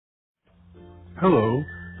Hello,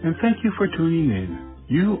 and thank you for tuning in.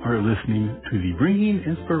 You are listening to the Bringing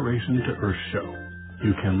Inspiration to Earth show.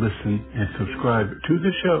 You can listen and subscribe to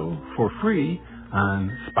the show for free on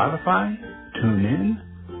Spotify, TuneIn,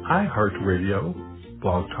 iHeartRadio,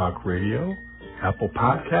 Blog Talk Radio, Apple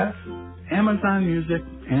Podcasts, Amazon Music,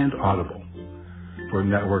 and Audible. For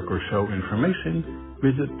network or show information,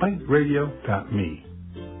 visit biteradio.me.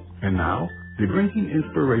 And now, the Bringing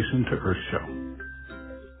Inspiration to Earth show.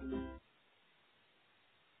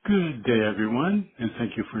 Good day, everyone, and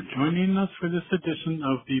thank you for joining us for this edition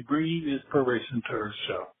of the Bringing Inspiration to Earth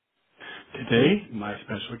show. Today, my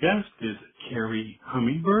special guest is Carrie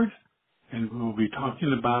Hummingbird, and we will be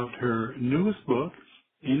talking about her newest book,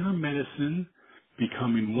 Inner Medicine,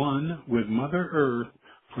 Becoming One with Mother Earth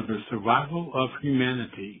for the Survival of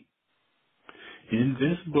Humanity. In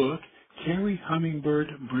this book, Carrie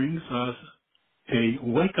Hummingbird brings us a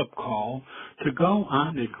wake-up call to go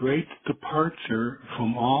on a great departure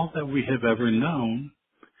from all that we have ever known,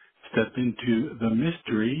 step into the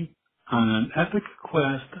mystery on an epic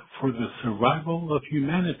quest for the survival of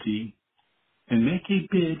humanity, and make a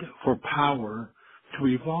bid for power to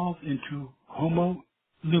evolve into Homo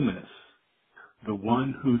Luminous, the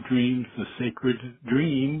one who dreams the sacred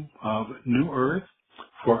dream of New Earth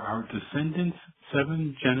for our descendants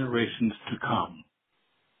 7 generations to come.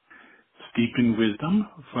 Steeped in wisdom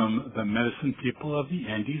from the medicine people of the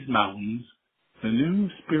Andes Mountains, the new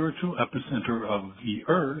spiritual epicenter of the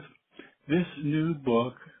earth, this new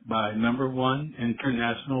book by #1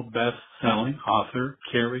 international best-selling author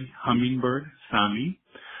Carrie Hummingbird Sami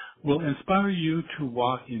will inspire you to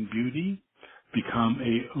walk in beauty, become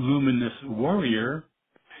a luminous warrior,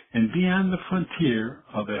 and be on the frontier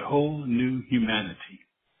of a whole new humanity.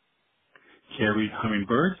 Carrie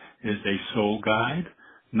Hummingbird is a soul guide,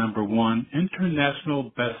 #1 international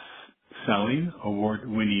best-selling,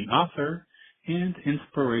 award-winning author, and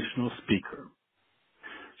inspirational speaker.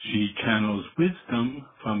 She channels wisdom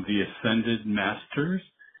from the ascended masters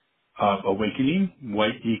of Awakening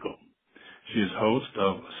White Eagle. She is host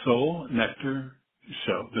of Soul Nectar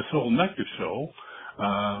Show, the Soul Nectar Show,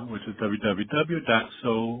 which is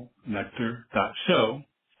www.soulnectar.show,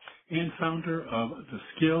 and founder of the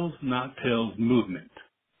Skills Not Pills movement.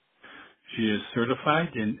 She is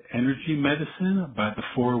certified in energy medicine by the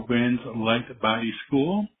Four Winds Light Body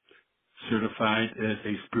School, certified as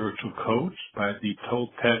a spiritual coach by the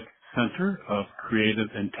Toltec Center of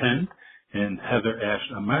Creative Intent in Heather Ash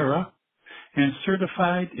Amira, and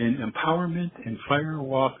certified in empowerment and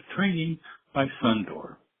firewalk training by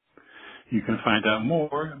Sundoor. You can find out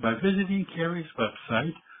more by visiting Carrie's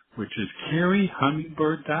website, which is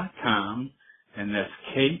carriehummingbird.com, and that's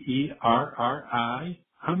Kerri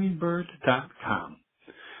hummingbird.com.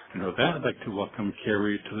 And with that, I'd like to welcome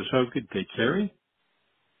Carrie to the show. Good day, Carrie.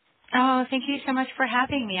 Oh, thank you so much for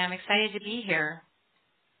having me. I'm excited to be here.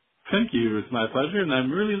 Thank you. It's my pleasure, and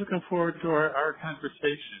I'm really looking forward to our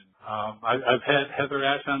conversation. I've had Heather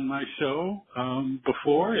Ash on my show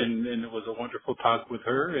before, and it was a wonderful talk with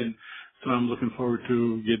her, and so I'm looking forward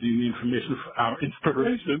to getting the information, our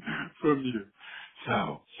inspiration from you.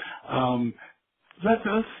 So, let's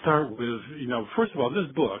start with, first of all, this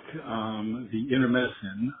book, the Inner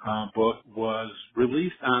Medicine book, was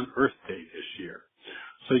released on Earth Day this year.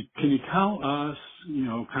 So can you tell us,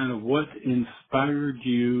 kind of what inspired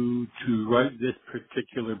you to write this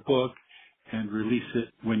particular book and release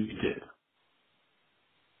it when you did?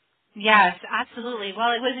 Yes, absolutely.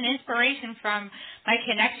 Well, it was an inspiration from my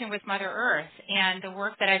connection with Mother Earth and the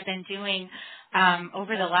work that I've been doing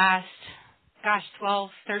over the last,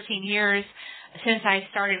 12, 13 years since I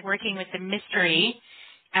started working with the mystery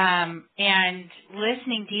and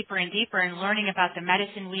listening deeper and deeper and learning about the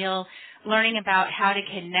medicine wheel, learning about how to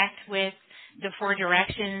connect with the 4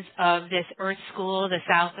 directions of this Earth School, the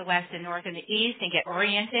South, the West, the North, and the East, and get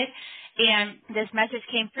oriented. And this message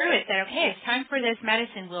came through. It said, okay, it's time for this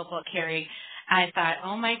medicine wheel book, Carrie. I thought,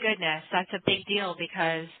 oh my goodness, that's a big deal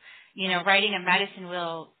because, writing a medicine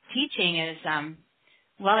wheel teaching is,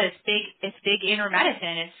 it's big inner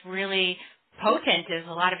medicine. It's really potent. There's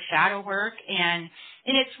a lot of shadow work, and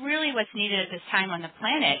it's really what's needed at this time on the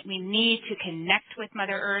planet. We need to connect with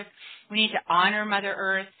Mother Earth. We need to honor Mother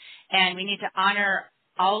Earth, and we need to honor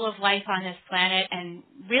all of life on this planet and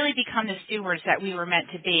really become the stewards that we were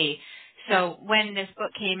meant to be. So when this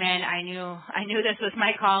book came in, I knew this was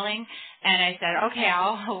my calling, and I said, okay,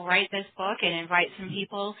 I'll write this book and invite some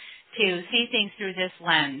people to see things through this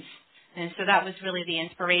lens. And so that was really the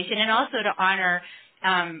inspiration, and also to honor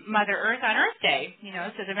Mother Earth on Earth Day.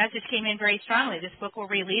 So the message came in very strongly. This book will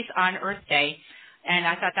release on Earth Day, and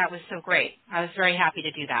I thought that was so great. I was very happy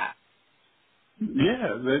to do that.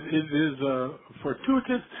 Yeah, that it is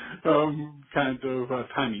fortuitous kind of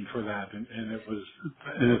timing for that, and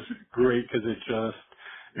it's great because it just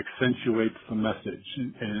accentuates the message.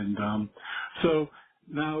 And so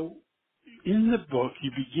now in the book, you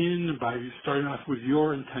begin by starting off with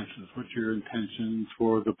your intentions, what your intentions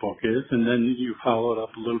for the book is, and then you follow it up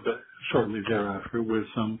a little bit shortly thereafter with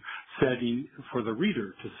some setting for the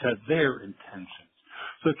reader to set their intentions.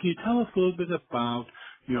 So can you tell us a little bit about,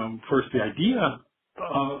 first the idea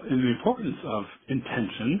and the importance of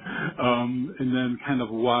intention, and then kind of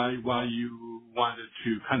why you wanted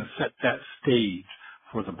to kind of set that stage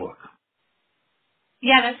for the book?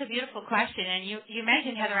 Yeah, that's a beautiful question. And you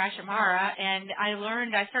mentioned Heather Ashamara, and I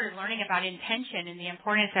started learning about intention and the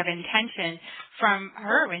importance of intention from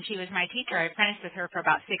her when she was my teacher. I apprenticed with her for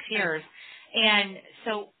about 6 years. And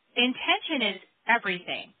so intention is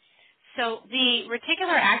everything. So the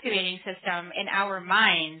reticular activating system in our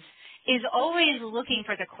minds is always looking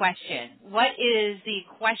for the question. What is the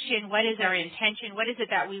question? What is our intention? What is it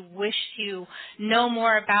that we wish to know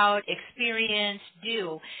more about, experience,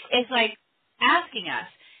 do? It's like asking us.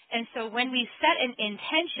 And so when we set an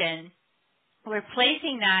intention, we're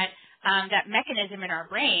placing that mechanism in our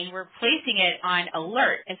brain, we're placing it on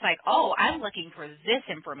alert. It's like, oh, I'm looking for this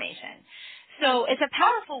information. So it's a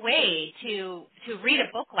powerful way to read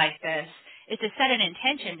a book like this, is to set an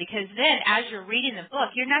intention, because then as you're reading the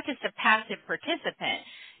book, you're not just a passive participant.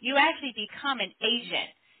 You actually become an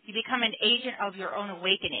agent. You become an agent of your own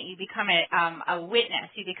awakening. You become a witness.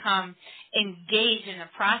 You become engaged in the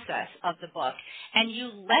process of the book, and you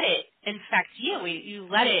let it infect you. You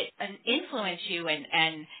let it influence you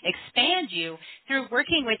and expand you through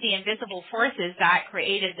working with the invisible forces that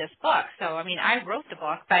created this book. So, I mean, I wrote the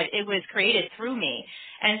book, but it was created through me.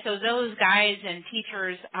 And so those guides and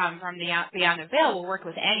teachers from Beyond the Veil will work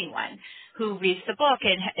with anyone who reads the book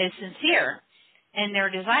and is sincere in their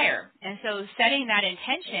desire. And so setting that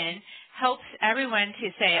intention helps everyone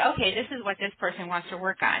to say, okay, this is what this person wants to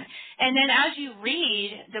work on. And then as you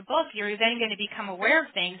read the book, you're then going to become aware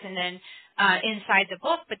of things, and then inside the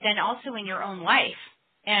book, but then also in your own life.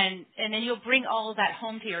 And then you'll bring all of that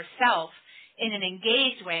home to yourself in an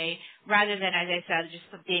engaged way, rather than, as I said,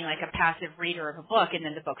 just being like a passive reader of a book and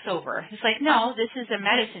then the book's over. It's like, no, this is a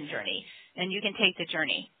medicine journey, and you can take the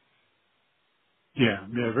journey. Yeah,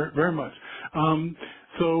 very, very much.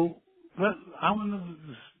 So I want to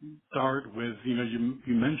start with,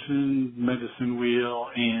 you mentioned Medicine Wheel,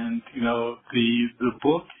 and the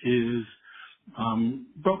book is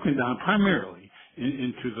broken down primarily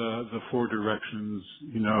into the four directions,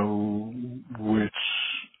 which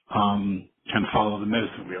can follow the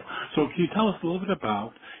medicine wheel. So can you tell us a little bit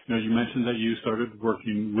about, you mentioned that you started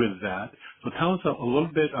working with that. So tell us a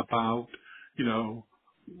little bit about,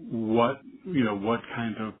 what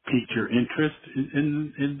kind of piqued your interest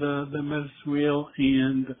in the medicine wheel,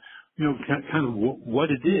 and kind of what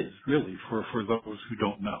it is really for those who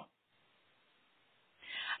don't know.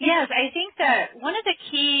 Yes, I think that one of the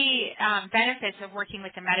key benefits of working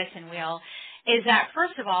with the medicine wheel is that,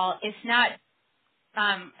 first of all, it's not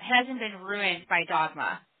hasn't been ruined by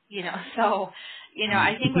dogma. So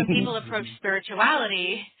I think when people approach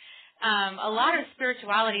spirituality, a lot of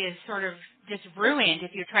spirituality is sort of just ruined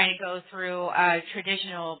if you're trying to go through a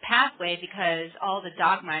traditional pathway, because all the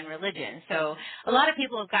dogma in religion. So a lot of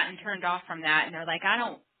people have gotten turned off from that, and they're like, I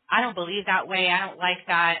don't believe that way. I don't like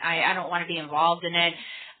that. I don't want to be involved in it.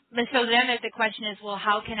 But so then the question is, well,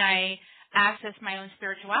 how can I access my own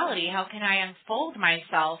spirituality? How can I unfold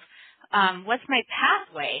myself? What's my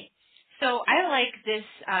pathway? So I like this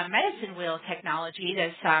medicine wheel technology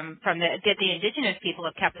that's that the indigenous people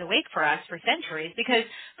have kept awake for us for centuries, because,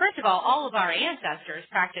 first of all of our ancestors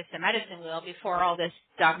practiced the medicine wheel before all this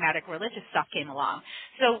dogmatic religious stuff came along.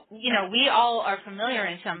 So, we all are familiar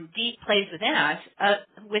in some deep place within us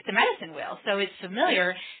with the medicine wheel. So it's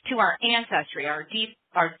familiar to our ancestry, our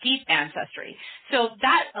deep ancestry. So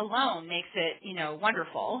that alone makes it,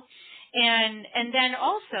 wonderful. And then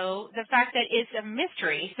also the fact that it's a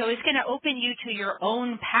mystery, so it's going to open you to your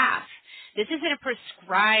own path. This isn't a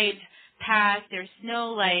prescribed path. There's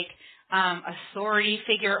no authority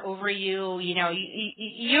figure over you.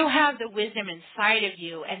 You have the wisdom inside of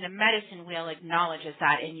you, and the medicine wheel acknowledges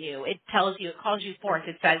that in you. It calls you forth.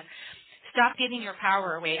 It says, stop giving your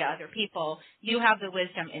power away to other people. You have the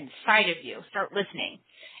wisdom inside of you. Start listening.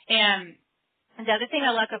 And the other thing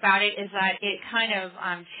I like about it is that it kind of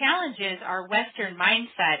challenges our Western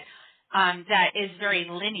mindset that is very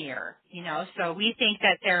linear, So we think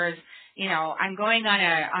that there's I'm going on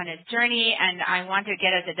a journey and I want to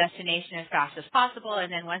get at the destination as fast as possible.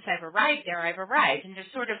 And then once I've arrived there, I've arrived. And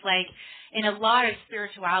there's sort of like, in a lot of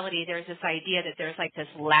spirituality, there's this idea that there's like this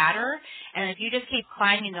ladder. And if you just keep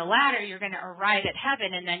climbing the ladder, you're going to arrive at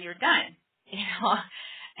heaven and then you're done,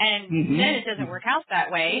 And then it doesn't work out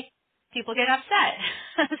that way. People get upset.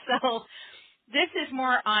 So this is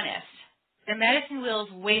more honest. The medicine wheel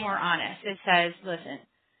is way more honest. It says, listen,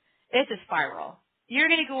 it's a spiral. You're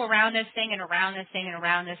going to go around this thing and around this thing and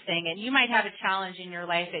around this thing, and you might have a challenge in your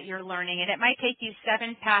life that you're learning, and it might take you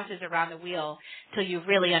 7 passes around the wheel till you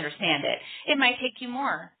really understand it. It might take you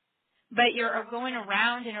more. But you're going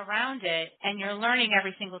around and around it, and you're learning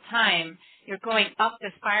every single time. You're going up the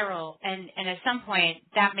spiral, and at some point,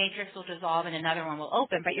 that matrix will dissolve and another one will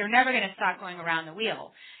open, but you're never going to stop going around the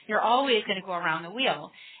wheel. You're always going to go around the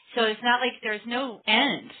wheel. So it's not like there's no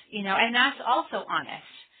end, and that's also honest.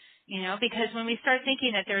 Because when we start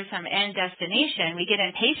thinking that there's some end destination, we get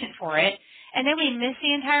impatient for it, and then we miss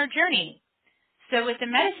the entire journey. So with the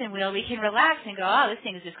medicine wheel, we can relax and go, oh, this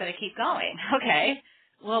thing is just going to keep going. Okay,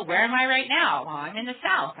 well, where am I right now? Well, I'm in the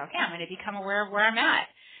south. Okay, I'm going to become aware of where I'm at.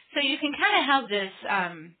 So you can kind of have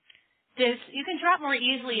this, you can drop more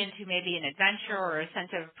easily into maybe an adventure or a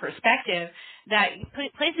sense of perspective that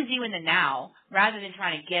places you in the now rather than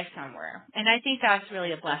trying to get somewhere. And I think that's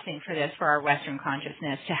really a blessing for our Western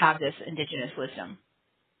consciousness to have this indigenous wisdom.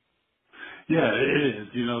 Yeah, it is.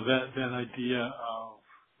 That idea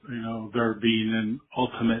of, there being an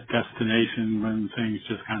ultimate destination when things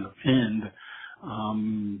just kind of end,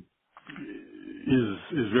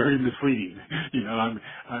 is very misleading.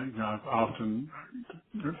 I've often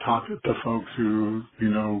talked to folks who,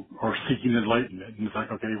 are seeking enlightenment, and it's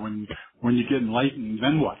like, okay, when you get enlightened,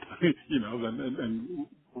 then what? And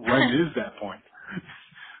when is that point?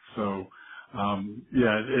 So,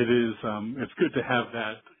 it is. It's good to have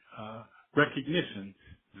that recognition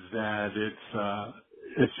that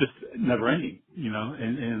it's just never ending,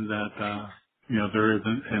 and that there is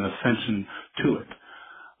an ascension to it.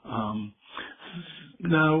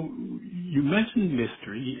 Now, you mentioned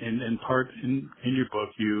mystery, and in part in your book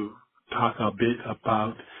you talk a bit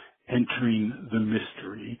about entering the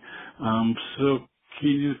mystery. So can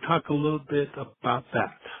you talk a little bit about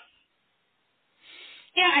that?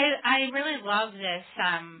 Yeah, I really love this,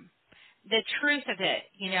 the truth of it,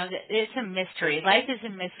 that it's a mystery. Life is a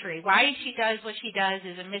mystery. Why she does what she does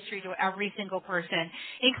is a mystery to every single person,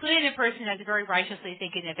 including the person that's very righteously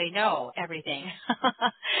thinking that they know everything.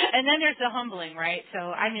 And then there's the humbling, right?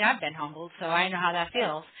 So, I've been humbled, so I know how that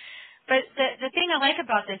feels. But the thing I like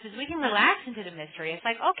about this is we can relax into the mystery. It's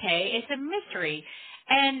like, okay, it's a mystery.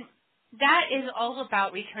 And that is all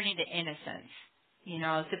about returning to innocence.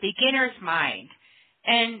 It's a beginner's mind.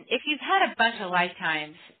 And if you've had a bunch of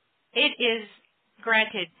lifetimes, it is,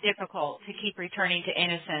 granted, difficult to keep returning to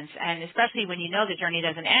innocence, and especially when you know the journey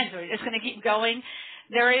doesn't end, so it's going to keep going.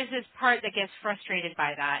 There is this part that gets frustrated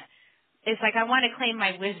by that. It's like, I want to claim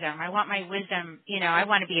my wisdom. I want my wisdom, I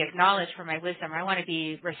want to be acknowledged for my wisdom. I want to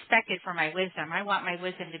be respected for my wisdom. I want my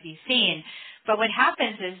wisdom to be seen. But what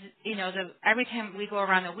happens is, every time we go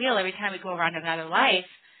around the wheel, every time we go around another life,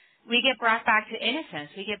 we get brought back to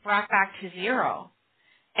innocence. We get brought back to zero.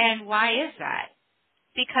 And why is that?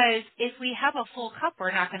 Because if we have a full cup,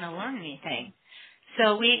 we're not going to learn anything.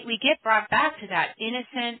 So we get brought back to that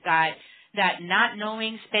innocent, that not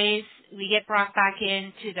knowing space. We get brought back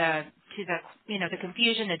into the the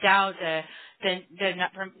confusion, the doubt, the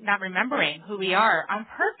not remembering who we are on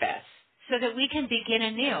purpose, so that we can begin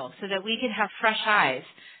anew, so that we can have fresh eyes,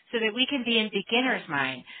 so that we can be in beginner's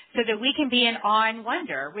mind, so that we can be in awe and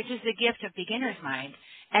wonder, which is the gift of beginner's mind,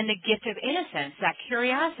 and the gift of innocence, that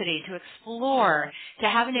curiosity to explore, to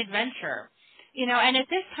have an adventure. And at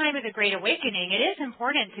this time of the Great Awakening, it is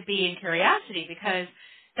important to be in curiosity because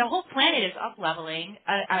the whole planet is up-leveling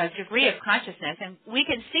a degree of consciousness, and we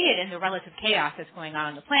can see it in the relative chaos that's going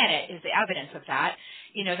on the planet is the evidence of that.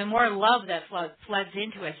 The more love that floods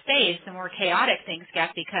into a space, the more chaotic things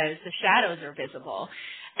get because the shadows are visible.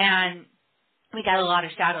 And we got a lot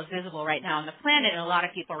of shadows visible right now on the planet, and a lot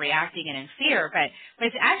of people reacting in fear. But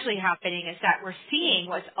what's actually happening is that we're seeing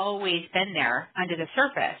what's always been there under the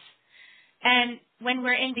surface. And when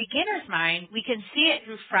we're in beginner's mind, we can see it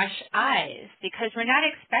through fresh eyes because we're not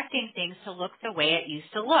expecting things to look the way it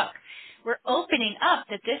used to look. We're opening up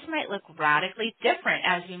that this might look radically different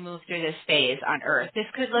as we move through this phase on Earth. This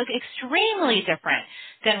could look extremely different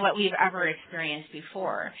than what we've ever experienced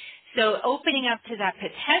before. So opening up to that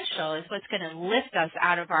potential is what's going to lift us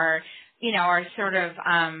out of our, our sort of,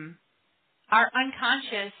 our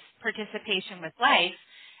unconscious participation with life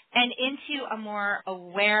and into a more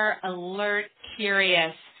aware, alert,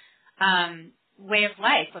 curious, way of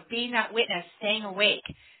life, but being that witness, staying awake.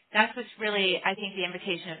 That's what's really, I think, the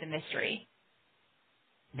invitation of the mystery.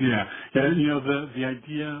 Yeah, yeah. The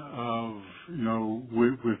idea of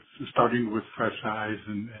with starting with fresh eyes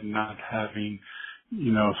and not having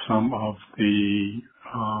some of the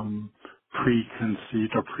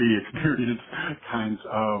preconceived or pre-experienced kinds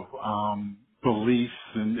of beliefs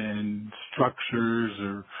and structures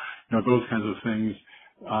or those kinds of things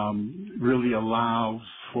really allows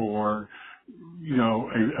for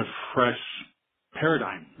a fresh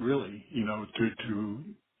paradigm, really,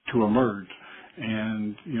 to emerge.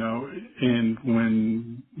 And, and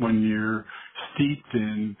when you're steeped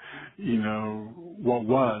in, what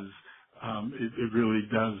was, it really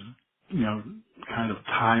does, kind of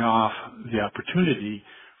tie off the opportunity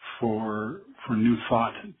for new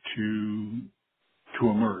thought to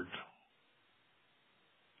emerge.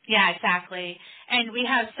 Yeah, exactly. And we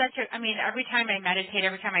have every time I meditate,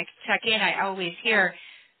 every time I check in, I always hear,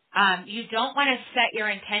 you don't want to set your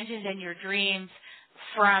intentions and your dreams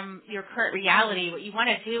from your current reality. What you want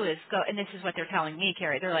to do is go, and this is what they're telling me,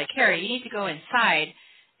 Carrie. They're like, Carrie, you need to go inside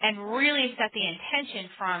and really set the intention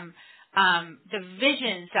from the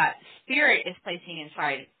visions that Spirit is placing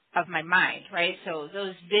inside of my mind, right? So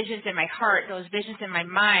those visions in my heart, those visions in my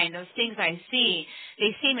mind, those things I see,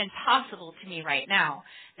 they seem impossible to me right now.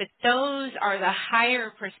 But those are the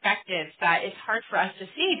higher perspectives that it's hard for us to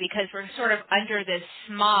see because we're sort of under this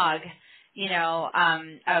smog,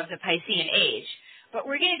 of the Piscean age. But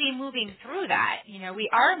we're going to be moving through that. We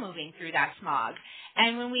are moving through that smog.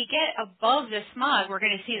 And when we get above the smog, we're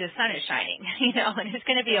going to see the sun is shining, and it's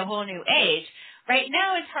going to be a whole new age. Right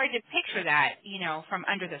now, it's hard to picture that, from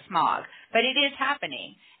under the smog, but it is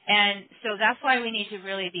happening. And so that's why we need to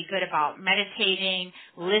really be good about meditating,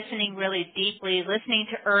 listening really deeply, listening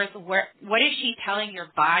to Earth. What is she telling your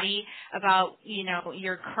body about,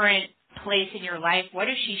 your current place in your life? What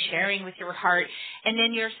is she sharing with your heart? And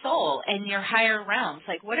then your soul and your higher realms.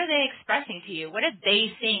 Like, what are they expressing to you? What are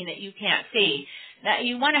they seeing that you can't see? That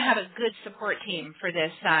you want to have a good support team for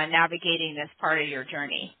this, navigating this part of your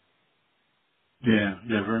journey. Yeah,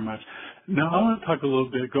 very much. Now I want to talk go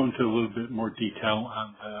into a little bit more detail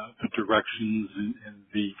on the directions and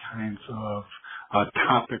the kinds of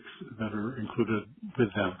topics that are included with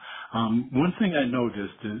them. One thing I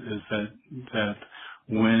noticed is that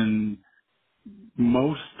when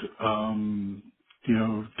most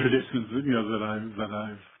traditions that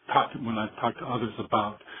I've talked when I've talked to others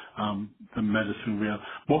about the medicine wheel,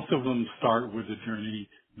 most of them start with the journey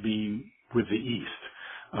being with the East.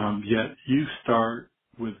 Yet you start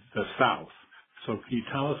with the South. So can you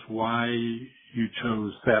tell us why you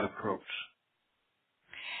chose that approach?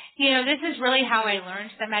 This is really how I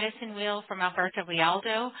learned the medicine wheel from Alberto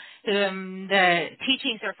Rialdo. The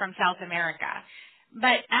teachings are from South America.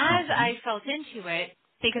 But as I felt into it,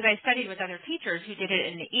 because I studied with other teachers who did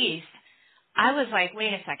it in the East, I was like,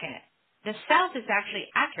 wait a second. The South is actually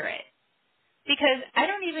accurate. Because I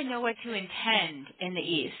don't even know what to intend in the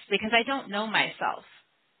East, because I don't know myself.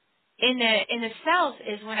 In the South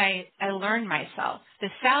is when I learn myself. The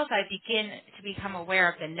South, I begin to become aware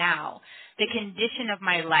of the now, the condition of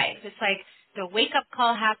my life. It's like the wake-up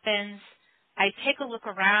call happens. I take a look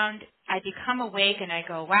around. I become awake, and I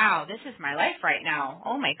go, wow, this is my life right now.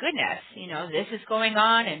 Oh, my goodness. This is going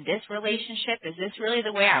on in this relationship. Is this really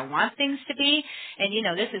the way I want things to be? And,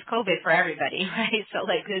 this is COVID for everybody, right? So,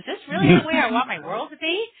 is this really the way I want my world to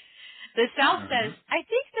be? The South says, I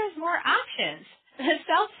think there's more options. The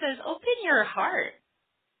South says, open your heart,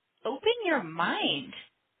 open your mind,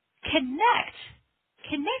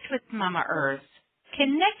 connect with Mama Earth,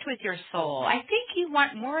 connect with your soul. I think you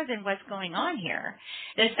want more than what's going on here.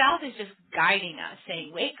 The South is just guiding us,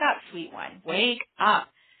 saying, wake up, sweet one, wake up.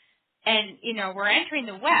 And, we're entering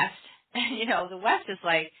the West, and, the West is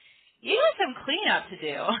like, you got some cleanup to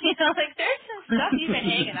do. There's some stuff you've been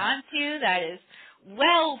hanging on to that is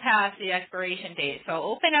well past the expiration date. So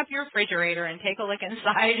open up your refrigerator and take a look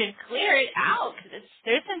inside and clear it out, because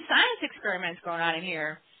there's some science experiments going on in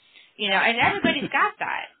here, and everybody's got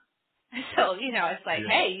that. So, it's like,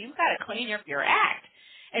 hey, you've got to clean up your act.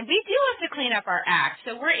 And we do have to clean up our act.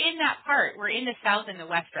 So we're in that part. We're in the South and the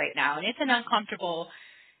West right now, and it's an uncomfortable,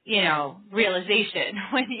 realization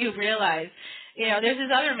when you realize, there's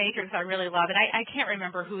this other matrix I really love, and I can't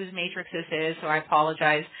remember whose matrix this is, so I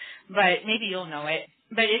apologize, but maybe you'll know it.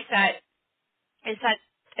 But it's that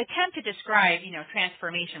attempt to describe,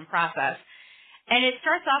 transformation process. And it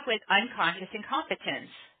starts off with unconscious incompetence.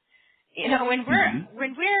 When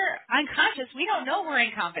we're unconscious, we don't know we're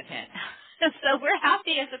incompetent. So we're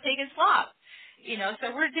happy as a pig in slop.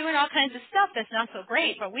 So we're doing all kinds of stuff that's not so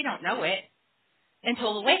great, but we don't know it.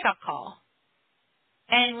 until the wake-up call.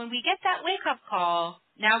 And when we get that wake-up call,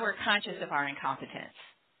 now we're conscious of our incompetence.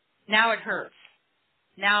 Now it hurts.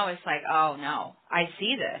 Now it's like, oh no, I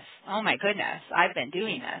see this. Oh my goodness, I've been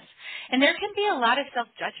doing this. And there can be a lot of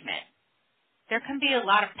self-judgment. There can be a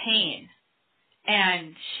lot of pain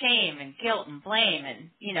and shame and guilt and blame and,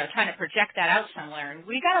 trying to project that out somewhere. And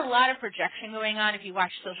we got a lot of projection going on. If you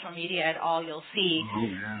watch social media at all, you'll see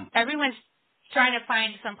everyone's trying to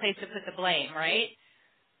find some place to put the blame, right?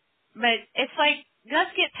 But it's like,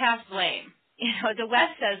 let's get past blame. The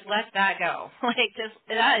West says, let that go.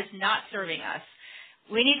 That is not serving us.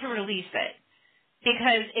 We need to release it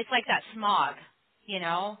because it's like that smog,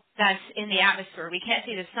 that's in the atmosphere. We can't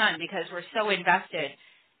see the sun because we're so invested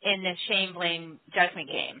in this shame, blame, judgment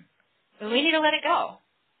game. But we need to let it go.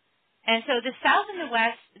 And so the South and the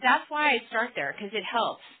West, that's why I start there, because it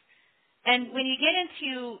helps. And when you get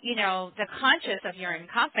into, the conscious of your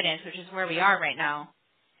incompetence, which is where we are right now,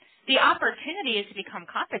 the opportunity is to become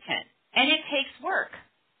competent. And it takes work.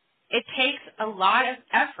 It takes a lot of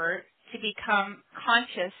effort to become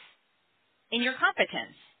conscious in your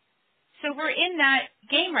competence. So we're in that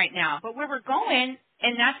game right now. But where we're going,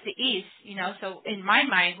 and that's the East, so in my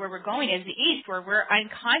mind, where we're going is the East, where we're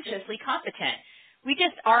unconsciously competent. We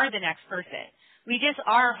just are the next person. We just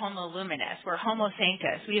are Homo luminous. We're Homo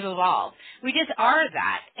sanctus. We've evolved. We just are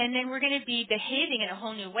that. And then we're going to be behaving in a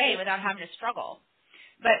whole new way without having to struggle.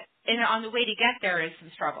 But on the way to get there is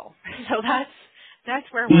some struggle. So that's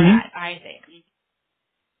where we're at, I think.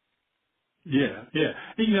 Yeah.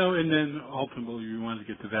 And then ultimately we want to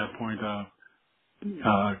get to that point of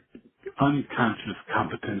unconscious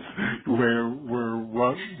competence, where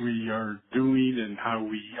what we are doing and how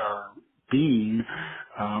we are being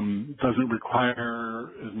doesn't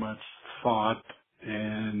require as much thought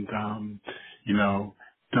and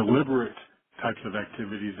deliberate types of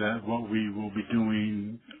activities. That what we will be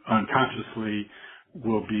doing unconsciously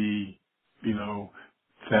will be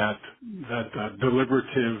that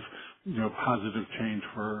deliberative positive change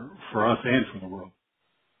for us and for the world.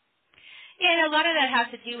 Yeah, and a lot of that has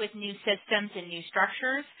to do with new systems and new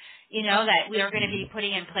structures, that we are going to be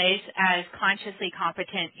putting in place as consciously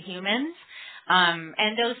competent humans.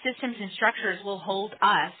 And those systems and structures will hold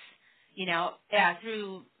us,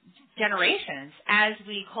 through generations as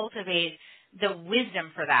we cultivate the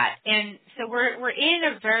wisdom for that. And so we're in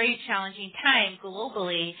a very challenging time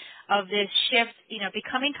globally of this shift,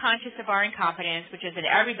 becoming conscious of our incompetence, which is in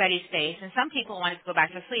everybody's face. And some people wanted to go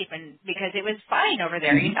back to sleep and because it was fine over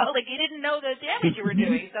there, you didn't know the damage you were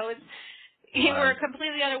doing. So you were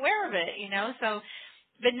completely unaware of it, So,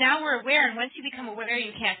 but now we're aware, and once you become aware,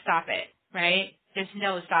 you can't stop it, right? There's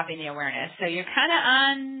no stopping the awareness. So you're kind of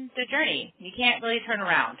on the journey. You can't really turn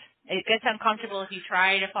around. It gets uncomfortable if you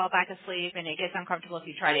try to fall back asleep, and it gets uncomfortable if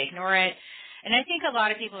you try to ignore it. And I think a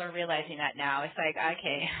lot of people are realizing that now. It's like,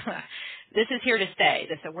 okay, this is here to stay,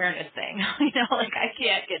 this awareness thing. I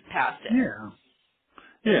can't get past it.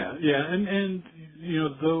 Yeah. And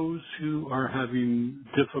those who are having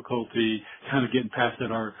difficulty kind of getting past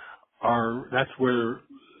it are that's where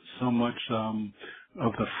so much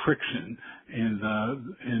of the friction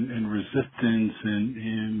and resistance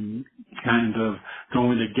and kind of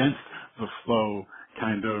going against the flow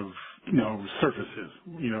kind of surfaces,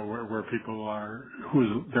 where people are,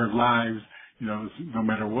 their lives, no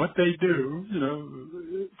matter what they do,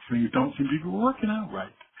 things don't seem to be working out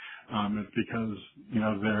right. It's because, they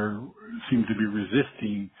seem to be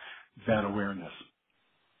resisting that awareness.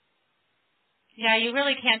 Yeah, you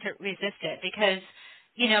really can't resist it because,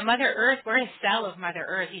 Mother Earth, we're a cell of Mother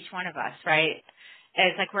Earth, each one of us, right?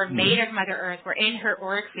 It's like we're made of Mother Earth. We're in her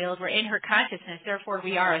auric field. We're in her consciousness. Therefore,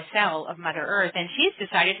 we are a cell of Mother Earth, and she's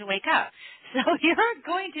decided to wake up. So you aren't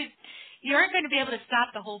going to be able to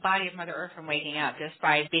stop the whole body of Mother Earth from waking up just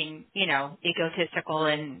by being, egotistical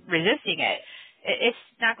and resisting it. It's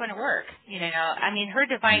not going to work. Her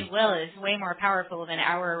divine will is way more powerful than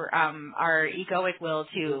our egoic will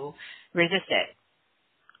to resist it.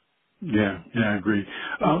 Yeah, I agree.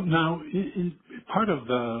 Now, in part of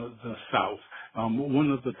the South, one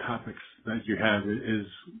of the topics that you have is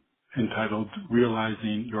entitled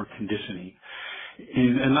 "Realizing Your Conditioning,"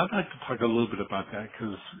 and I'd like to talk a little bit about that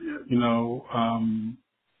because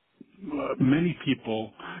many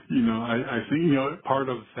people, I think part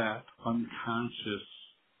of that unconscious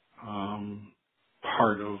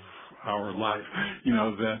part of our life,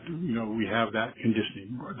 that we have that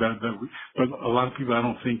conditioning, but a lot of people I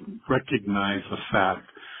don't think recognize the fact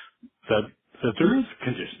that there is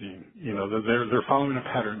conditioning, that they're following a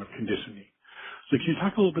pattern of conditioning. So can you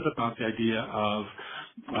talk a little bit about the idea of,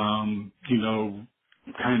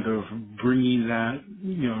 kind of bringing that,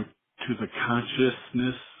 to to the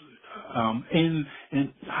consciousness, and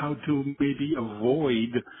how to maybe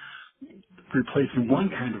avoid replacing one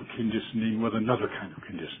kind of conditioning with another kind of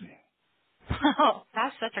conditioning? Oh,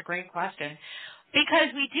 that's such a great question.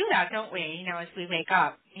 Because we do that, don't we, as we wake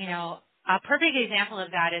up. A perfect example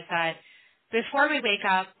of that is that before we wake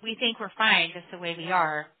up, we think we're fine just the way we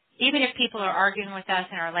are. Even if people are arguing with us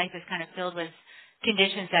and our life is kind of filled with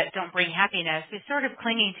conditions that don't bring happiness, we're sort of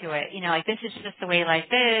clinging to it. Like, this is just the way life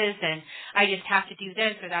is, and I just have to do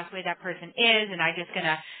this, or that's the way that person is, and I'm just going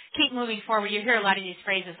to keep moving forward. You hear a lot of these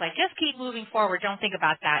phrases like, just keep moving forward, don't think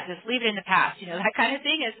about that, just leave it in the past. That kind of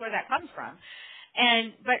thing is where that comes from.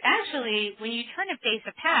 But actually, when you turn and face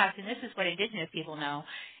the past, and this is what Indigenous people know,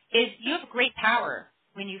 is you have great power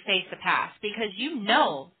when you face the past, because you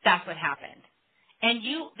know that's what happened. And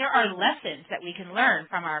there are lessons that we can learn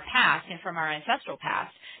from our past and from our ancestral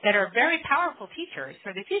past that are very powerful teachers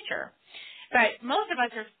for the future. But most of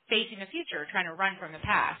us are facing the future, trying to run from the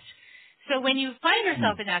past. So when you find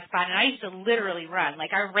yourself in that spot, and I used to literally run,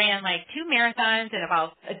 like I ran like 2 marathons and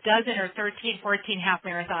about a dozen or 13, 14 half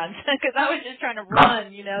marathons, because I was just trying to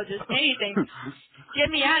run, just anything.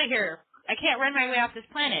 Get me out of here. I can't run my way off this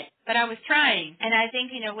planet, but I was trying. And I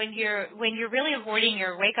think, when you're really avoiding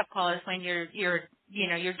your wake up call is when you're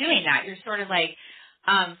doing that. You're sort of like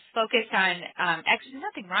focused on there's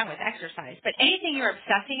nothing wrong with exercise, but anything you're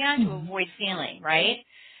obsessing on to avoid feeling, right?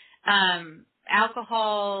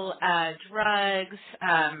 Alcohol, drugs,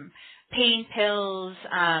 pain pills,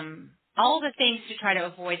 all the things to try to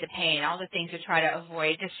avoid the pain, all the things to try to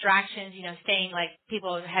avoid distractions, staying like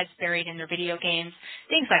people with heads buried in their video games,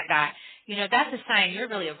 things like that. That's a sign you're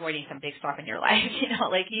really avoiding some big stuff in your life.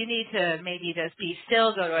 Like you need to maybe just be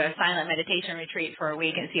still, go to a silent meditation retreat for a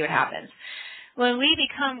week and see what happens. When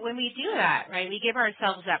we do that, right, we give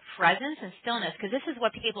ourselves that presence and stillness, because this is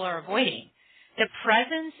what people are avoiding. The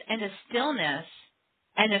presence and the stillness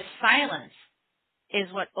and the silence is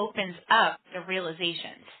what opens up the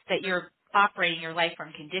realizations that you're operating your life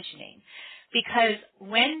from conditioning. Because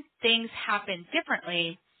when things happen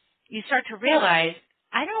differently, you start to realize,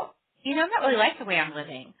 I'm not really like the way I'm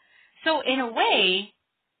living. So in a way,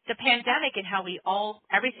 the pandemic and how all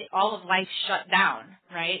of life shut down,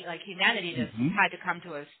 right? Like humanity just had to come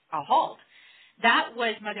to a halt. That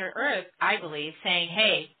was Mother Earth, I believe, saying,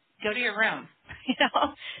 hey, go to your room.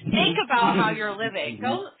 Think about how you're living.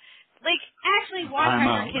 Go, actually watch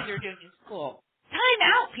how your kids are doing in school. Time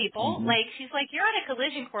out, people. She's like, you're on a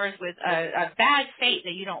collision course with a bad fate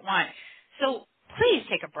that you don't want. So please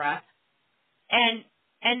take a breath. And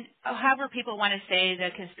however people want to say the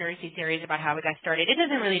conspiracy theories about how it got started, it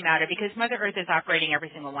doesn't really matter, because Mother Earth is operating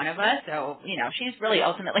every single one of us. So, she's really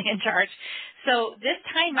ultimately in charge. So this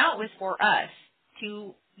time out was for us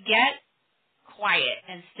to get quiet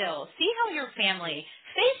and still. See how your family,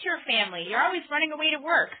 face your family. You're always running away to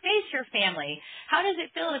work. Face your family. How does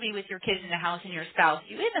it feel to be with your kids in the house and your spouse?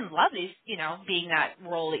 Do you even love these, being that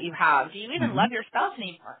role that you have? Do you even love your spouse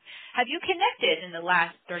anymore? Have you connected in the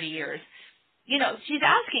last 30 years? She's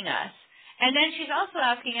asking us. And then she's also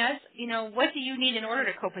asking us, what do you need in order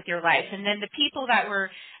to cope with your life? And then the people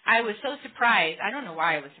I was so surprised. I don't know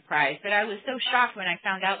why I was surprised, but I was so shocked when I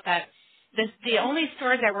found out that the only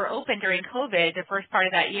stores that were open during COVID, the first part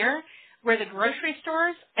of that year, were the grocery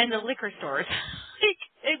stores and the liquor stores.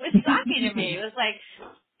 It was shocking to me. It was like,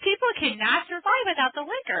 people cannot survive without the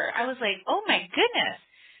liquor. I was like, oh my goodness.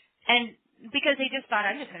 And because they just thought,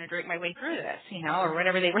 I'm just going to drink my way through this, or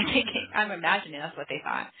whatever they were thinking. I'm imagining that's what they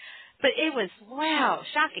thought. But it was, wow,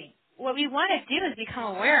 shocking. What we want to do is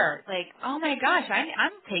become aware, like, oh my gosh,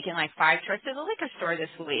 I'm taking like 5 trips to the liquor store this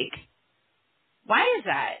week. Why is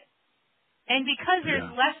that? And because there's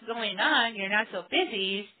less going on, you're not so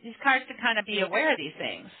busy, you start to kind of be aware of these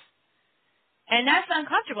things. And that's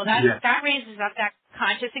uncomfortable. That raises up that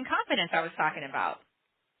conscious incompetence I was talking about.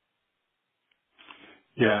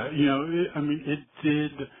 Yeah, it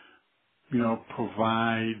did,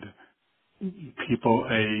 provide people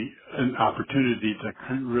an opportunity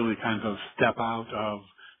to really kind of step out of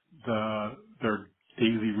their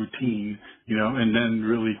daily routine, and then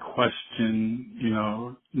really question,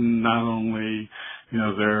 not only,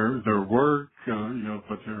 their work,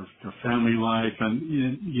 but their family life and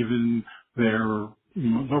even their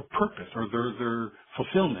purpose or their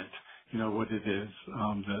fulfillment, what it is,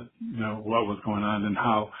 that, what was going on and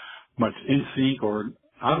how much in sync or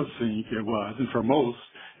out of sync it was. And for most,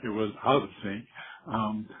 it was out of sync.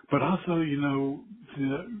 But also,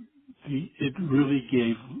 it really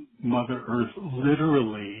gave Mother Earth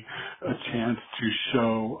literally a chance to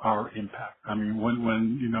show our impact. I mean,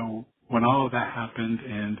 when all of that happened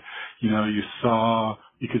and,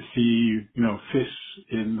 you could see, fish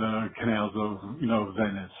in the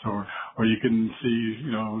Venice, or you can see,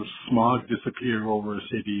 smog disappear over a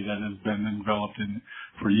city that has been enveloped in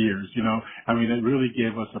for years, I mean, it really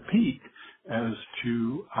gave us a peek as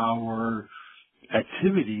to our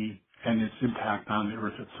activity and its impact on the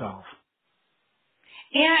earth itself.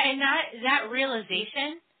 Yeah, and that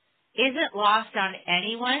realization isn't lost on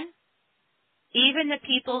anyone, even the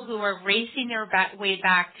people who are racing their way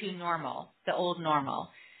back to normal, the old normal.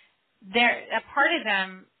 A part of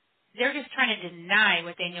them, they're just trying to deny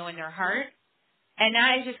what they know in their heart, and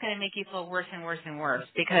that is just going to make you feel worse and worse and worse,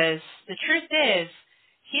 because the truth is,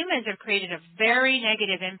 humans have created a very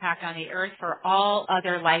negative impact on the earth for all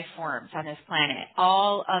other life forms on this planet.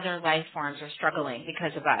 All other life forms are struggling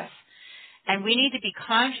because of us. And we need to be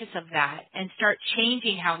conscious of that and start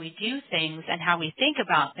changing how we do things and how we think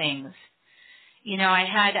about things. I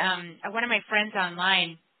had one of my friends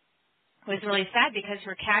online was really sad because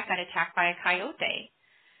her cat got attacked by a coyote.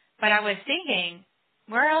 But I was thinking,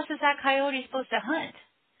 where else is that coyote supposed to hunt?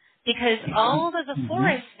 Because all of the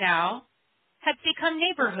forests now have become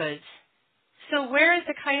neighborhoods. So where is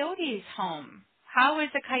the coyote's home? How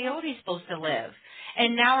is the coyote supposed to live?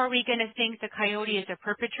 And now are we going to think the coyote is a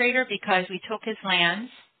perpetrator because we took his lands,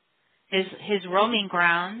 his roaming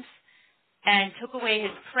grounds, and took away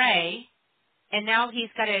his prey, and now he's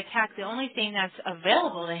got to attack the only thing that's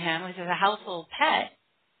available to him, which is a household pet?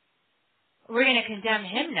 We're going to condemn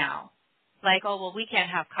him now. Like, oh, well, we can't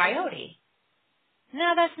have coyote.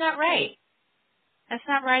 No, that's not right. That's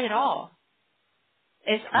not right at all.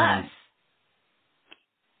 It's us.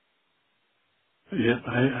 Yeah,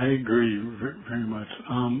 I agree very much.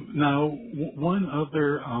 Now, one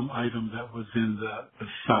other item that was in the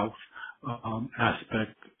South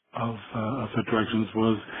aspect of the directions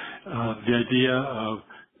was the idea of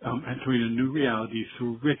entering a new reality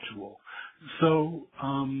through ritual. So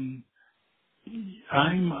I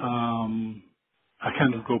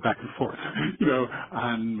kind of go back and forth,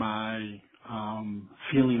 on my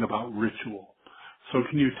feeling about ritual. So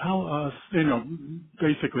can you tell us,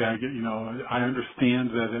 basically I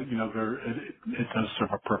understand that it does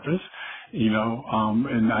serve a purpose,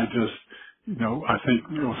 and I just, I think,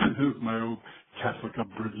 my old Catholic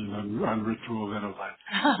upbringing on ritual that I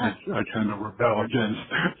kind of rebel against,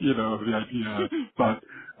 the idea. But,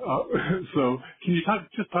 so can you talk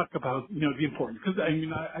about, the importance? Because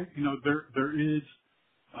there is,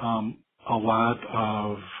 a lot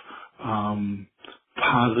of,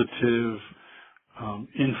 positive,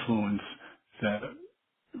 influence that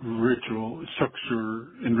structure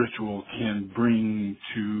and ritual can bring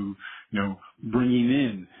to, bringing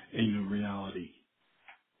in a new reality.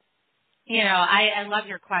 I love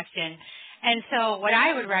your question. And so what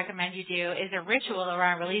I would recommend you do is a ritual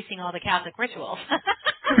around releasing all the Catholic rituals.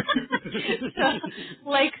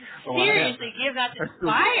 Seriously, give that to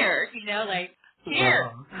fire, here.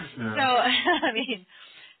 Yeah.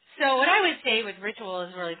 So what I would say with ritual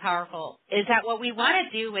is really powerful is that what we want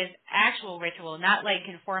to do with actual ritual, not like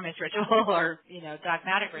conformist ritual or,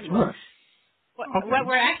 dogmatic ritual, what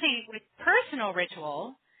we're actually, with personal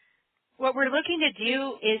ritual, what we're looking to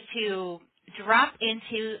do is to drop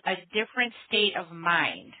into a different state of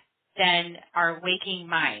mind than our waking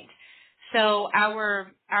mind. So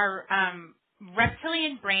our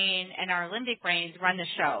reptilian brain and our limbic brains run the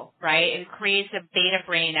show, right? It creates a beta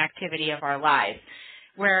brain activity of our lives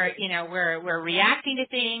where, we're reacting to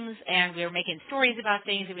things and we're making stories about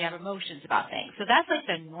things and we have emotions about things. So that's like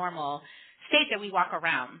the normal state that we walk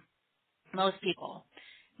around, most people.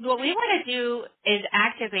 What we want to do is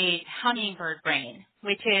activate hummingbird brain,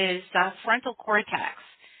 which is the frontal cortex.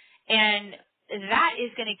 And that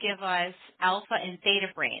is going to give us alpha and theta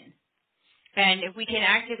brain. And if we can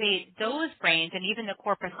activate those brains and even the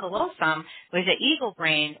corpus callosum with the eagle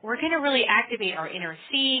brain, we're going to really activate our inner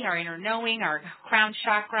seeing, our inner knowing, our crown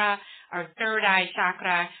chakra, our third eye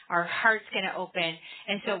chakra, our heart's going to open.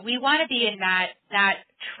 And so we want to be in that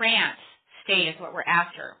trance state is what we're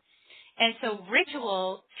after. And so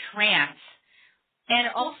ritual trance, and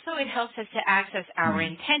also it helps us to access our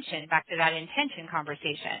intention, back to that intention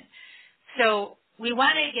conversation. So we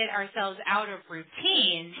want to get ourselves out of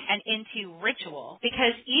routine and into ritual,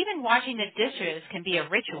 because even washing the dishes can be a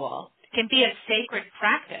ritual, can be a sacred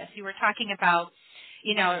practice. You were talking about,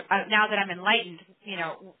 now that I'm enlightened,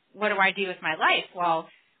 what do I do with my life? Well,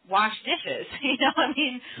 wash dishes,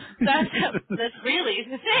 that's really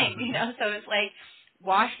the thing, so it's like,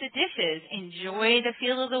 wash the dishes, enjoy the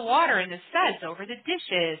feel of the water and the suds over the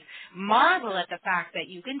dishes, marvel at the fact that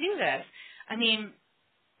you can do this.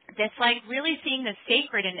 That's like really seeing the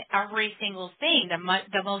sacred in every single thing,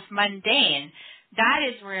 the most mundane. That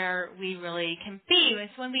is where we really can be.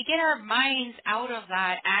 It's when we get our minds out of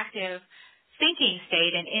that active thinking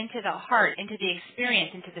state and into the heart, into the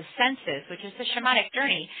experience, into the senses, which is the shamanic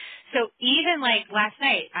journey. So even like last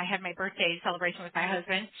night, I had my birthday celebration with my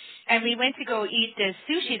husband, and we went to go eat this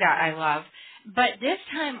sushi that I love. But this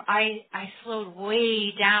time I slowed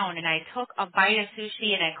way down, and I took a bite of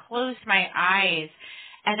sushi, and I closed my eyes,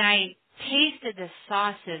 and I tasted the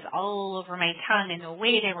sauces all over my tongue and the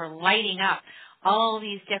way they were lighting up all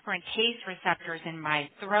these different taste receptors in my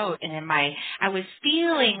throat and I was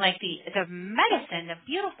feeling like the medicine, the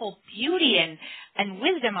beautiful beauty and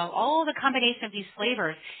wisdom of all the combination of these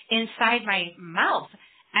flavors inside my mouth.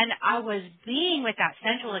 And I was being with that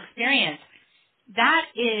sensual experience. That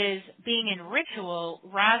is being in ritual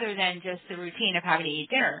rather than just the routine of having to eat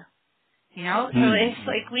dinner. You know? So it's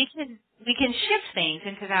like we can shift things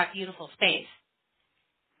into that beautiful space.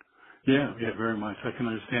 Yeah, very much. I can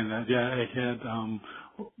understand that. Yeah, I had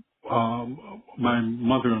my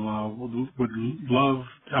mother-in-law would love.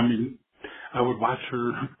 I mean, I would watch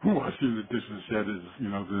her washing the dishes. She had this,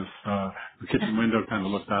 the kitchen window kind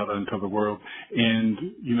of looked out into the world, and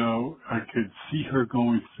I could see her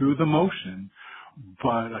going through the motion,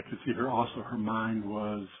 but I could see her also. Her mind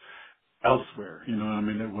was elsewhere. You know what I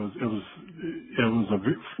mean?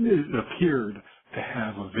 It appeared to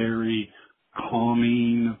have a very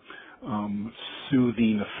calming,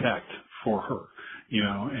 soothing effect for her,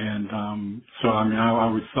 and so I mean I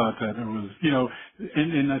always thought that it was,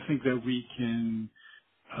 and I think that we can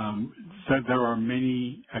that there are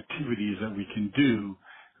many activities that we can do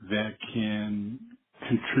that can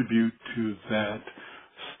contribute to that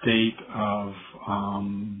state of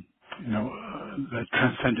that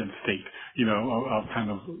transcendent state, of kind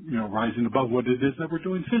of, rising above what it is that we're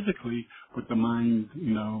doing physically, but the mind,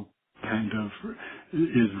 kind of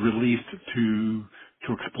is released to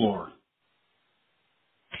explore.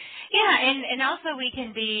 Yeah, and also we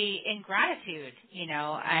can be in gratitude,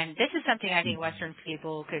 and this is something I think Western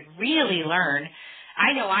people could really learn.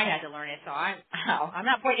 I know I had to learn it, so I'm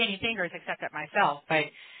not pointing any fingers except at myself, but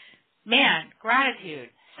man, gratitude,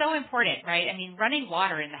 so important, right? I mean, running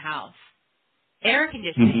water in the house, air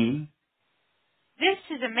conditioning, this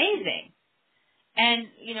is amazing. And,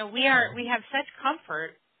 we have such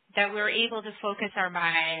comfort that we're able to focus our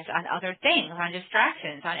minds on other things, on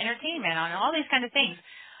distractions, on entertainment, on all these kind of things.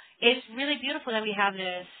 It's really beautiful that we have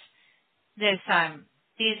these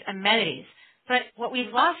amenities. But what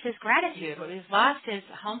we've lost is gratitude. What we've lost is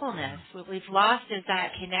humbleness. What we've lost is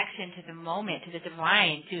that connection to the moment, to the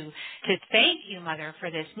divine, to thank you, Mother,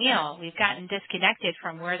 for this meal. We've gotten disconnected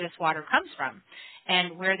from where this water comes from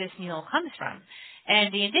and where this meal comes from.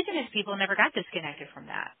 And the indigenous people never got disconnected from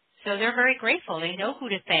that. So they're very grateful. They know who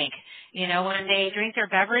to thank. When they drink their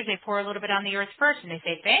beverage, they pour a little bit on the earth first, and they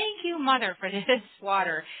say, thank you, Mother, for this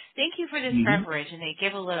water. Thank you for this beverage. And they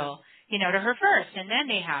give a little, to her first, and then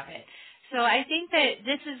they have it. So I think that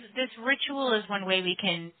this ritual is one way we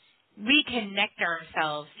can reconnect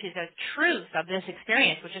ourselves to the truth of this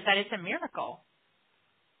experience, which is that it's a miracle.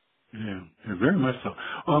 Yeah, very much so.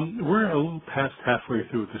 We're a little past halfway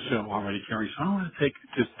through the show already, Carrie, so I want to take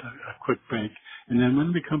just a quick break. And then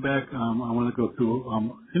when we come back, I want to go through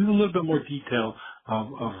in a little bit more detail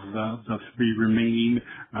of the three remaining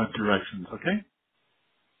directions, okay?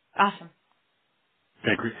 Awesome.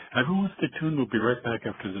 Okay, great. Everyone stay tuned. We'll be right back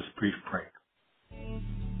after this brief break.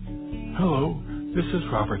 Hello, this is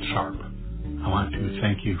Robert Sharp. I want to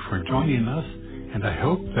thank you for joining us, and I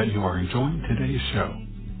hope that you are enjoying today's show.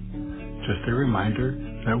 Just a reminder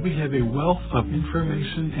that we have a wealth of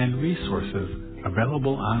information and resources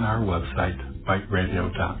available on our website,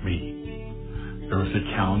 biteradio.me. There is a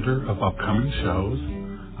calendar of upcoming shows,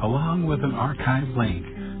 along with an archive link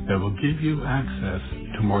that will give you access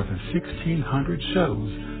to more than 1,600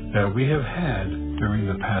 shows that we have had during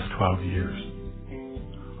the past 12 years.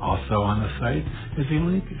 Also on the site is a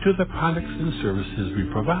link to the products and services we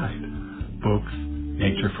provide: books,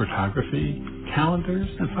 nature photography, calendars,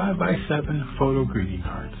 and 5x7 photo greeting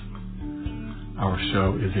cards. Our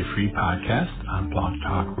show is a free podcast on Blog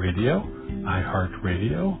Talk Radio,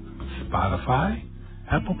 iHeartRadio, Spotify,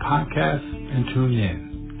 Apple Podcasts, and TuneIn.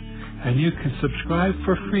 And you can subscribe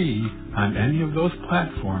for free on any of those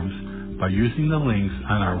platforms by using the links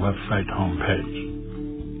on our website homepage.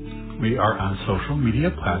 We are on social media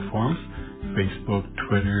platforms, Facebook,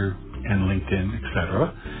 Twitter, and LinkedIn,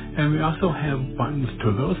 etc. And we also have buttons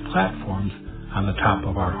to those platforms on the top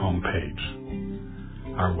of our homepage.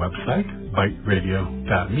 Our website,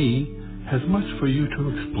 biteradio.me, has much for you to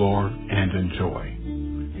explore and enjoy.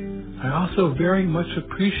 I also very much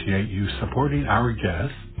appreciate you supporting our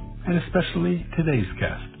guests, and especially today's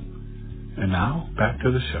guest. And now, back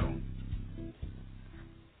to the show.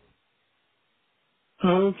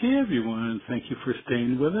 Okay, everyone. Thank you for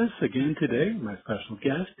staying with us again today. My special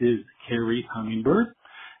guest is Carrie Hummingbird,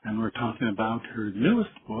 and we're talking about her newest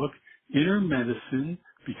book, Inner Medicine,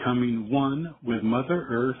 Becoming One with Mother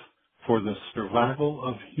Earth for the Survival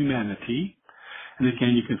of Humanity. And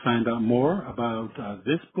again, you can find out more about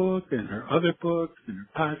this book and her other books and her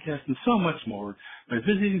podcast and so much more by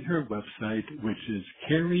visiting her website, which is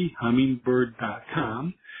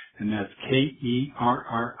carriehummingbird.com, and that's Kerri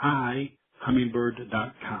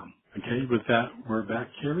hummingbird.com. Okay, with that, we're back,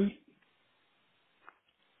 Carrie.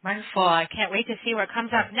 Wonderful. I can't wait to see what comes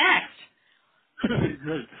up next.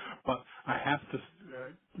 Great. But I have to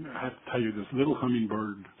tell you this little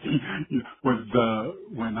hummingbird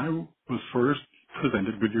when I was first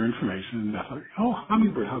presented with your information, I thought, oh,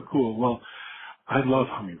 hummingbird, how cool. Well, I love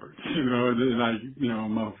hummingbirds, and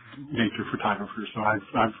I'm a nature photographer, so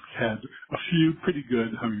I've had a few pretty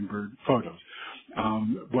good hummingbird photos.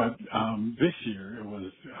 But this year it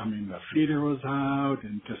was, the feeder was out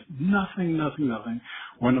and just nothing.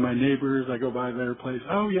 One of my neighbors, I go by their place,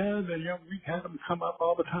 oh yeah, we had them come up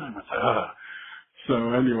all the time. I said,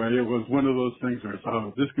 So anyway, it was one of those things where I thought,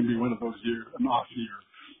 oh, this can be one of those years, an off year.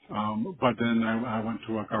 But then I went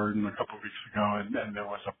to a garden a couple of weeks ago and there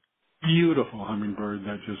was a beautiful hummingbird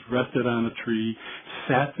that just rested on a tree,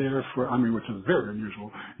 sat there which is very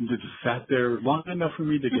unusual, and just sat there long enough for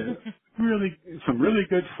me to get some really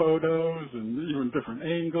good photos and even different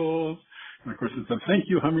angles. And of course it said, thank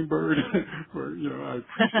you, hummingbird, I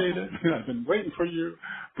appreciate it. I've been waiting for you.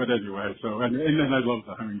 But anyway, and then I love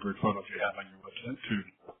the hummingbird photos you have on your website too.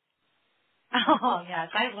 Oh, yes.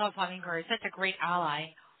 I love hummingbirds. Such a great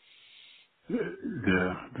ally.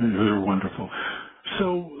 Yeah, they're wonderful.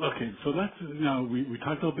 So let's, we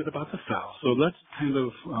talked a little bit about the South. So let's kind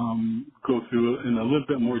of go through in a little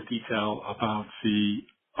bit more detail about the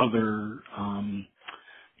other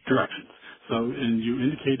directions. So, and you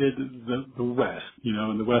indicated the West,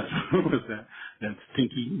 and the West was that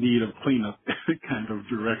stinky need of cleanup kind of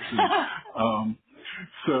direction.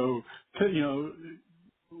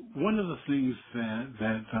 One of the things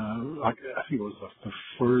that I think it was the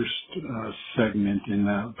first segment in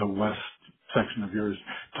the West section of yours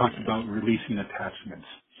talked about releasing attachments,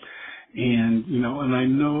 and I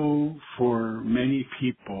know for many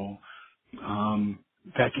people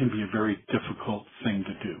that can be a very difficult thing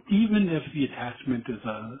to do, even if the attachment is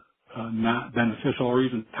not beneficial or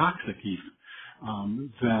even toxic, even.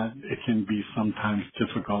 That it can be sometimes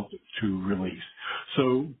difficult to release.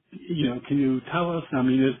 So, can you tell us?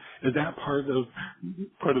 Is that part of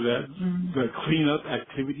that the cleanup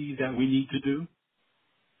activity that we need to do,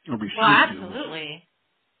 or we should absolutely.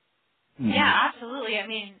 do? Mm-hmm. Yeah, absolutely.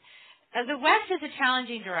 The West is a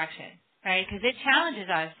challenging direction, right? Because it challenges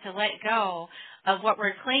us to let go of what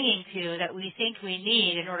we're clinging to that we think we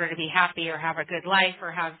need in order to be happy or have a good life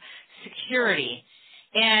or have security.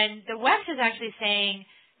 And the West is actually saying,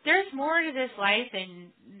 there's more to this life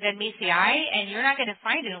than meets the eye, and you're not going to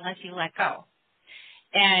find it unless you let go.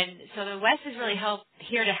 And so the West is really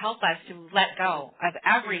here to help us to let go of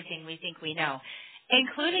everything we think we know,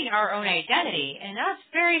 including our own identity. And that's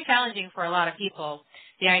very challenging for a lot of people.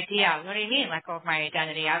 The idea, what do you mean, let go of my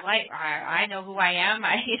identity? I know who I am,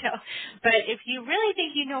 But if you really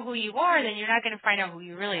think you know who you are, then you're not going to find out who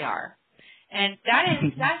you really are. And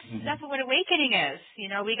that's what awakening is.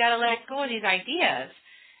 We got to let go of these ideas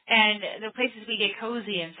and the places we get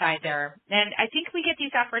cozy inside there. And I think we get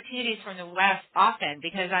these opportunities from the West often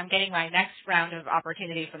because I'm getting my next round of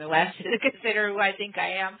opportunity from the West to consider who I think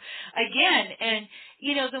I am again. And,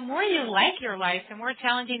 the more you like your life, the more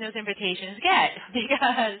challenging those invitations get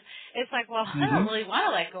because it's like, well, I don't really want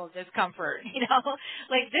to let go of this comfort.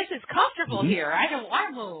 This is comfortable here. I don't want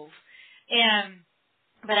to move.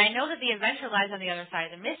 But I know that the adventure lies on the other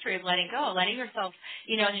side of the mystery of letting go, letting yourself,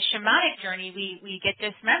 in the shamanic journey, we get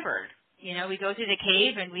dismembered. We go through the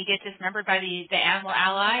cave and we get dismembered by the animal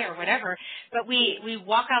ally or whatever, but we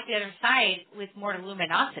walk out the other side with more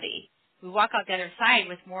luminosity. We walk out the other side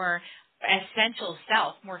with more essential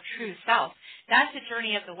self, more true self. That's the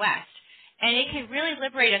journey of the West. And it can really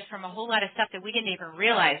liberate us from a whole lot of stuff that we didn't even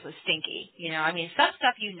realize was stinky. Some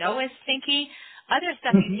stuff is stinky, other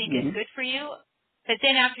stuff you think is good for you. But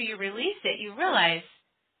then after you release it, you realize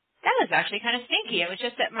that was actually kind of stinky. It was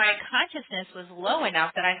just that my consciousness was low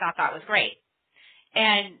enough that I thought that was great.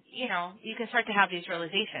 And, you can start to have these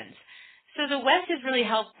realizations. So the West is really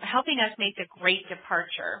helping us make the great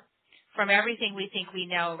departure from everything we think we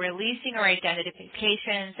know, releasing our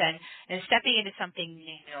identifications and stepping into something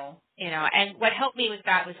new, And what helped me with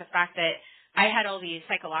that was the fact that I had all these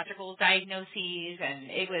psychological diagnoses,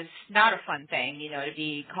 and it was not a fun thing, to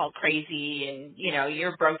be called crazy and,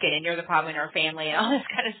 you're broken and you're the problem in our family and all this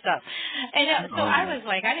kind of stuff. And so Oh I yeah. was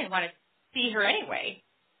like, I didn't want to be her anyway.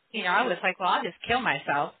 I was like, well, I'll just kill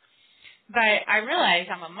myself. But I realized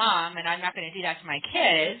I'm a mom and I'm not going to do that to my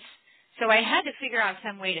kids. So I had to figure out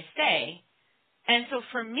some way to stay. And so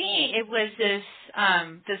for me, it was this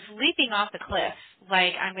leaping off the cliff.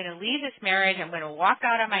 Like, I'm going to leave this marriage. I'm going to walk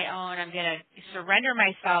out on my own. I'm going to surrender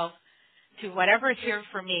myself to whatever is here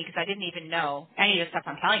for me, because I didn't even know any of the stuff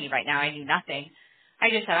I'm telling you right now. I knew nothing. I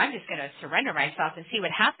just said, I'm just going to surrender myself and see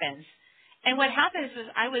what happens. And what happens is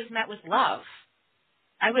I was met with love.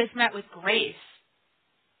 I was met with grace.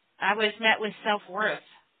 I was met with self-worth,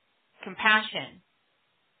 compassion.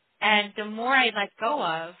 And the more I let go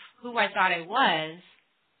of who I thought I was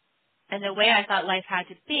and the way I thought life had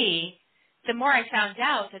to be, the more I found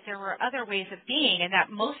out that there were other ways of being, and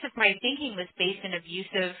that most of my thinking was based in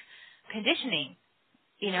abusive conditioning.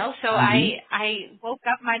 So Mhm. I woke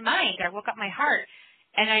up my mind, I woke up my heart,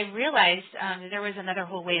 and I realized that there was another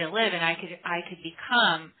whole way to live, and I could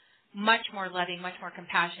become much more loving, much more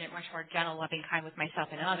compassionate, much more gentle, loving, kind with myself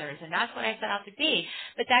and others, and that's what I set out to be.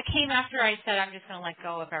 But that came after I said, I'm just going to let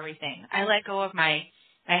go of everything. I let go of my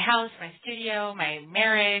house, my studio, my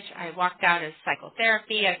marriage. I walked out of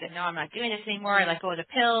psychotherapy. I said, no, I'm not doing this anymore. I let go of the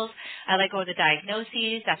pills. I let go of the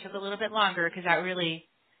diagnoses. That took a little bit longer because that really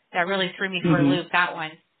threw me for a Mhm. loop, that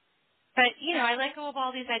one. But, I let go of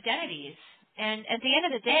all these identities. And at the end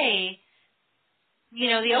of the day,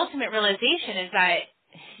 the ultimate realization is that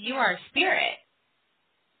you are a spirit.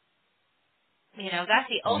 That's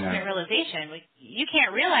the Yeah. ultimate realization. You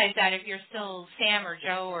can't realize that if you're still Sam or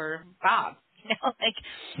Joe or Bob. Like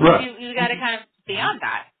Right. you got to kind of beyond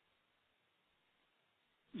that.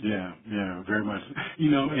 Yeah, yeah, very much.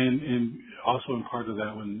 And also in part of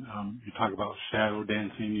that when you talk about shadow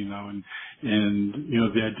dancing, and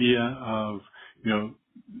the idea of,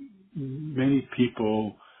 many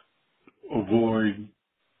people avoid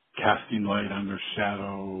casting light on their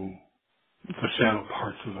shadow, the shadow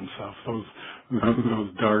parts of themselves, those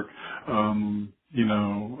dark,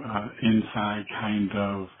 inside kind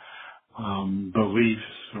of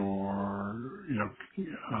beliefs or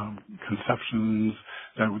conceptions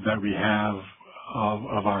that we have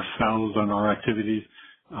of ourselves and our activities.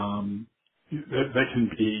 That can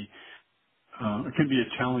be it can be a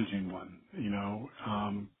challenging one,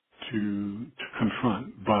 to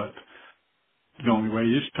confront. But the only way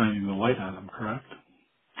is shining the light on them. Correct?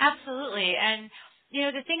 Absolutely. And,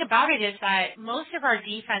 the thing about it is that most of our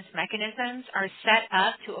defense mechanisms are set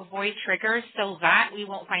up to avoid triggers so that we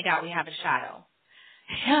won't find out we have a shadow.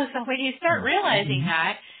 So when you start realizing Mm-hmm.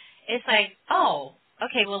 that, it's like, oh,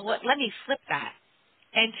 okay, well, let me flip that.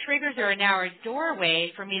 And triggers are now a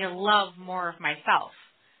doorway for me to love more of myself,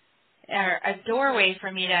 or a doorway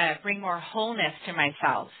for me to bring more wholeness to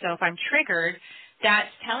myself. So if I'm triggered, that's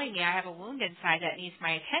telling me I have a wound inside that needs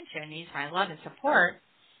my attention, needs my love and support.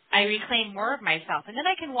 I reclaim more of myself, and then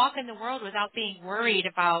I can walk in the world without being worried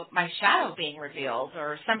about my shadow being revealed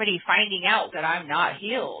or somebody finding out that I'm not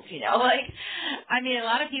healed. A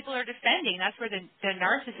lot of people are defending. That's where the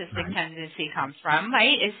narcissistic Right. tendency comes from,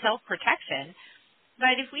 right? Is self-protection.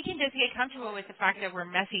 But if we can just get comfortable with the fact that we're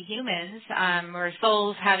messy humans, or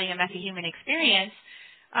souls having a messy human experience,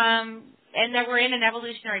 and that we're in an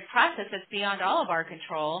evolutionary process that's beyond all of our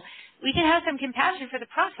control, we can have some compassion for the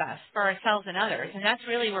process, for ourselves and others, and that's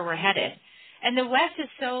really where we're headed. And the West is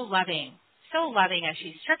so loving as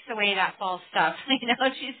she strips away that false stuff.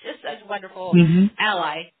 She's just such a wonderful Mm-hmm.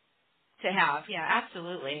 ally to have. Yeah,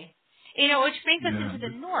 absolutely. Which brings us Yeah. into the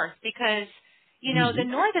North because, Mm-hmm. the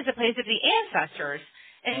North is a place of the ancestors.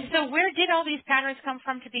 And so where did all these patterns come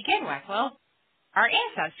from to begin with? Well, our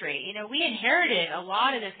ancestry. We inherited a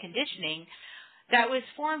lot of this conditioning that was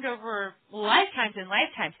formed over lifetimes and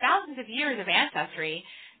lifetimes, thousands of years of ancestry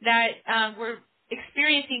that were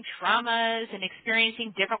experiencing traumas and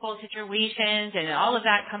experiencing difficult situations and all of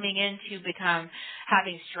that coming in to become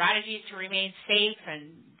having strategies to remain safe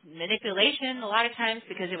and manipulation a lot of times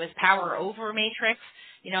because it was power over matrix.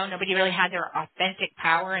 Nobody really had their authentic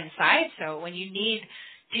power inside. So when you need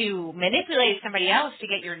to manipulate somebody else to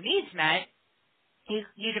get your needs met,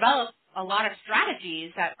 you develop a lot of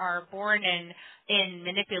strategies that are born in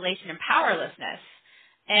manipulation and powerlessness.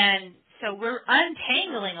 And so we're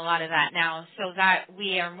untangling a lot of that now so that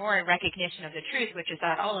we are more in recognition of the truth, which is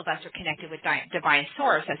that all of us are connected with divine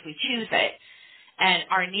source as we choose it. And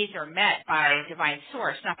our needs are met by divine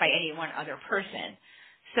source, not by any one other person.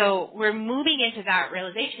 So we're moving into that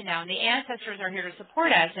realization now, and the ancestors are here to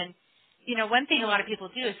support us. And one thing a lot of people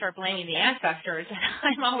do is start blaming the ancestors. And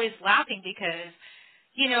I'm always laughing because,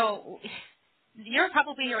 you're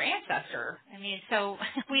probably your ancestor. I mean, so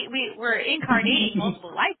we're incarnating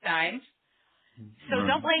multiple lifetimes. So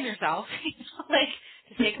don't blame yourself. Like,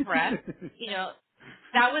 just take a breath.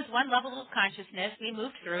 That was one level of consciousness. We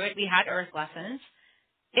moved through it. We had earth lessons.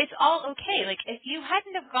 It's all okay. Like, if you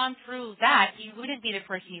hadn't have gone through that, you wouldn't be the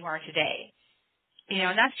person you are today.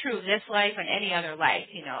 And that's true of this life and any other life.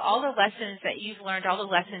 All the lessons that you've learned, all the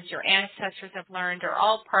lessons your ancestors have learned are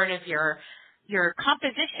all part of your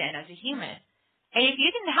composition as a human. And if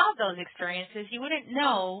you didn't have those experiences, you wouldn't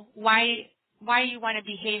know why you want to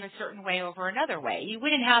behave a certain way over another way. You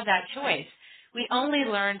wouldn't have that choice. We only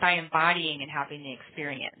learn by embodying and having the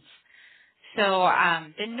experience. So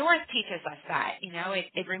the North teaches us that.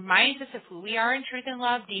 It reminds us of who we are in truth and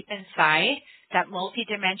love deep inside, that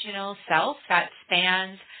multidimensional self that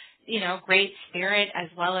spans, great spirit as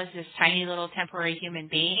well as this tiny little temporary human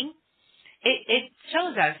being. It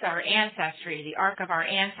shows us our ancestry, the arc of our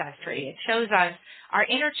ancestry. It shows us our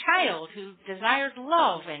inner child who desired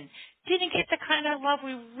love and didn't get the kind of love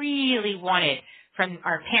we really wanted from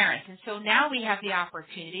our parents. And so now we have the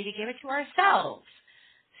opportunity to give it to ourselves.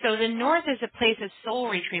 So the North is a place of soul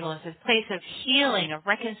retrieval. It's a place of healing, of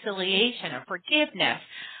reconciliation, of forgiveness,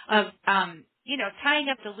 of, tying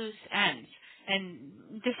up the loose ends and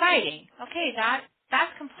deciding, okay,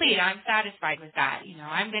 that's complete. I'm satisfied with that.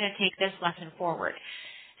 I'm going to take this lesson forward.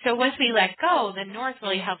 So once we let go, the North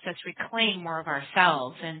really helps us reclaim more of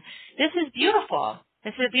ourselves. And this is beautiful.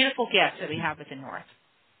 This is a beautiful gift that we have with the North.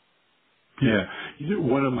 Yeah.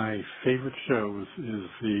 One of my favorite shows is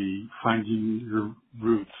the Finding Your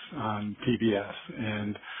Roots on PBS.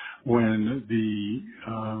 And when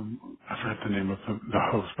I forgot the name of the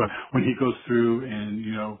host, but when he goes through and,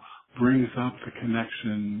 brings up the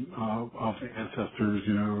connection of ancestors,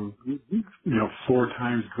 4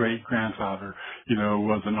 times great grandfather,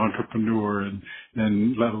 was an entrepreneur and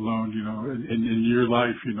let alone, in your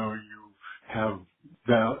life, you have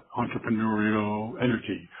that entrepreneurial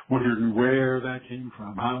energy, wondering where that came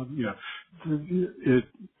from, how,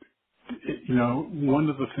 one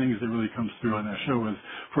of the things that really comes through on that show is,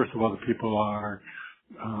 first of all, the people are,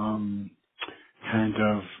 kind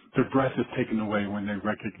of, their breath is taken away when they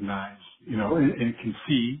recognize, and can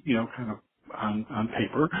see, kind of on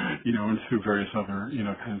paper, and through various other,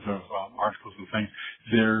 kinds of articles and things,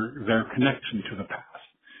 their connection to the past,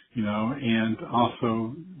 and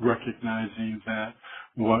also recognizing that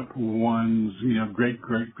what one's,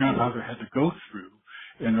 great-great-grandfather had to go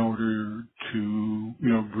through in order to,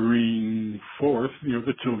 bring forth,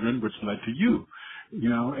 the children which led to you,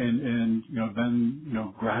 and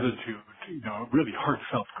then, gratitude, really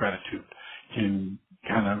heartfelt gratitude can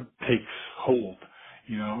kind of takes hold,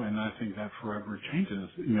 and I think that forever changes,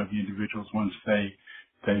 the individuals once they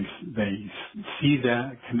see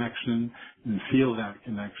that connection and feel that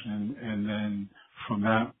connection, and then from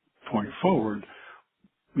that point forward,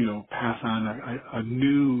 pass on a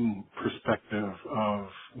new perspective of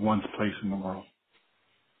one's place in the world.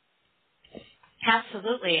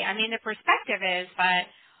 Absolutely. I mean, the perspective is that,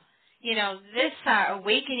 this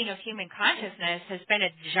awakening of human consciousness has been a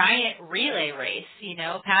giant relay race,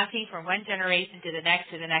 passing from one generation to the next,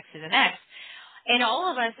 to the next, to the next. And all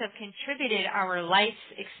of us have contributed our life's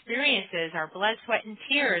experiences, our blood, sweat, and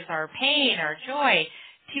tears, our pain, our joy,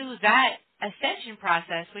 to that ascension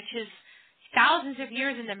process, which is thousands of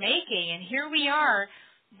years in the making. And here we are,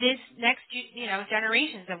 this next,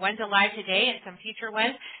 generations, the ones alive today and some future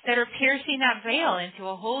ones that are piercing that veil into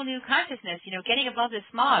a whole new consciousness, getting above the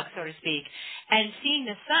smog, so to speak, and seeing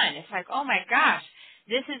the sun. It's like, oh my gosh,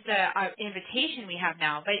 this is the invitation we have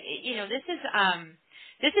now. But,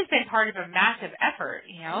 this has been part of a massive effort,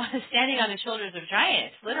 standing on the shoulders of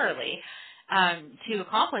giants, literally, to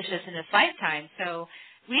accomplish this in this lifetime. So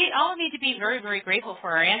we all need to be very, very grateful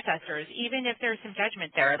for our ancestors, even if there's some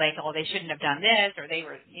judgment there, like, oh, they shouldn't have done this, or they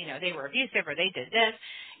were abusive, or they did this.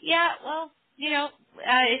 Yeah, well,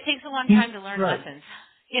 it takes a long time to learn lessons,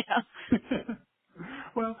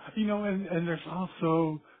 Well, and there's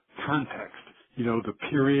also context, the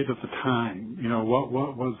period of the time, what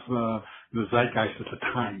was the zeitgeist at the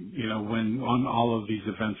time, when all of these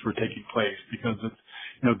events were taking place, because it's,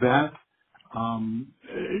 that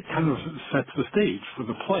it kind of sets the stage for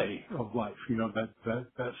the play of life,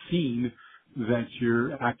 that scene that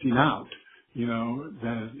you're acting out,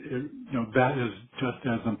 that is just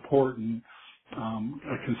as important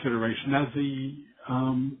a consideration as the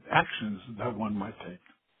actions that one might take.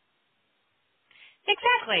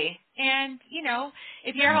 Exactly. And,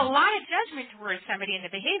 if you have a lot of judgment towards somebody and the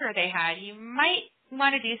behavior they had, you might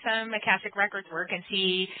want to do some Akashic Records work and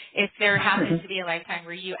see if there happens to be a lifetime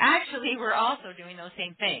where you actually were also doing those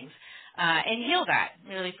same things, and heal that,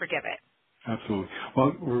 really forgive it. Absolutely.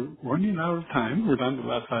 Well, we're running out of time. We're down to the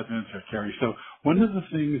last 5 minutes here, Carrie. So one of the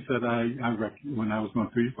things that when I was going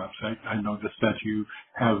through your website, I noticed that you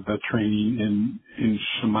have the training in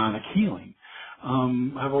shamanic healing.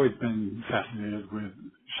 I've always been fascinated with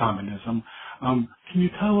shamanism. Can you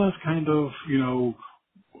tell us kind of,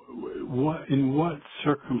 in what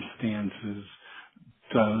circumstances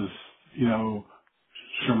does,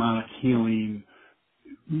 shamanic healing,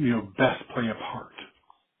 best play a part?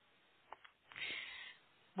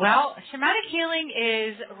 Well, shamanic healing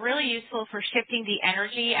is really useful for shifting the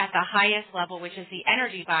energy at the highest level, which is the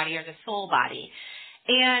energy body or the soul body.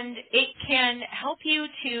 And it can help you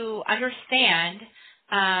to understand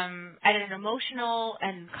at an emotional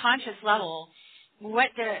and conscious level what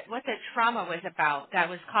the trauma was about that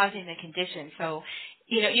was causing the condition. So,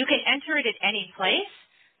 you can enter it at any place.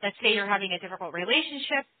 Let's say you're having a difficult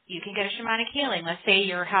relationship, you can get a shamanic healing. Let's say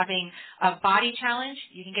you're having a body challenge,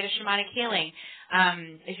 you can get a shamanic healing.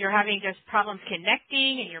 If you're having just problems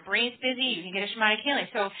connecting and your brain's busy, you can get a shamanic healing.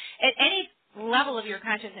 So at any level of your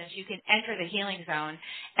consciousness, you can enter the healing zone.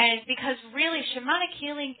 And because really shamanic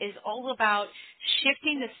healing is all about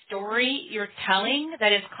shifting the story you're telling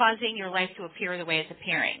that is causing your life to appear the way it's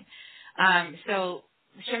appearing. So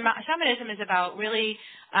shamanism is about really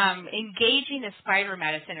engaging the spider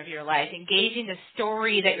medicine of your life, engaging the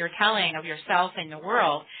story that you're telling of yourself and the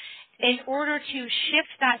world in order to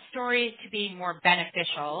shift that story to be more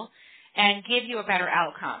beneficial and give you a better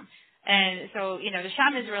outcome. And so, the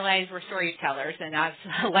shamans realize we're storytellers, and that's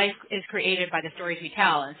life is created by the stories we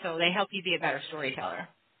tell, and so they help you be a better storyteller.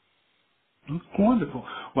 Wonderful.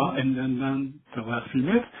 Well, and then the last few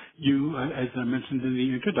minutes, you, as I mentioned in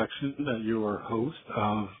the introduction, that you are host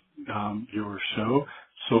of your show,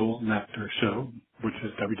 Soul Nectar Show, which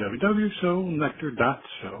is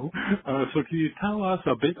www.soulnectar.show. So can you tell us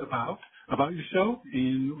a bit about your show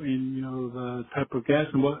and the type of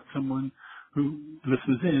guest and what someone who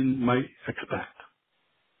listens in might expect?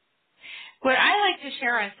 What I like to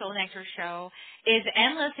share on Soul Nectar Show is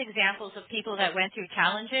endless examples of people that went through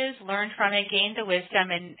challenges, learned from it, gained the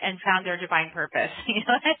wisdom, and found their divine purpose.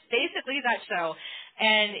 That's basically that show.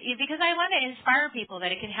 And because I want to inspire people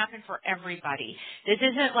that it can happen for everybody. This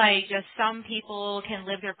isn't like just some people can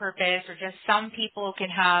live their purpose or just some people can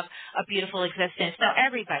have a beautiful existence. No,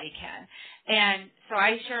 everybody can. And so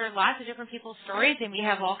I share lots of different people's stories, and we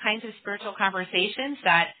have all kinds of spiritual conversations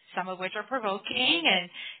that some of which are provoking. And,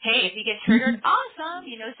 hey, if you get triggered, awesome,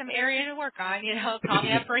 some area to work on, call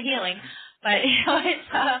me up for healing. But,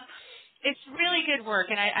 it's really good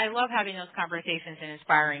work, and I love having those conversations and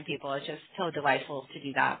inspiring people. It's just so delightful to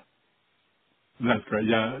do that. That's great.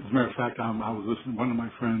 Yeah, as a matter of fact, I was listening. One of my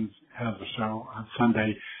friends has a show on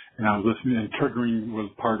Sunday, and I was listening, and triggering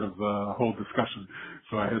was part of the whole discussion.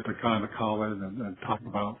 So I had to kind of call in and talk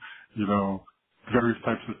about, various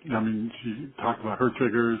types of, she talked about her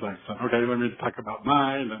triggers. I said, okay, let me talk about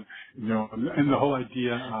mine, and, and the whole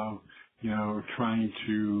idea of, trying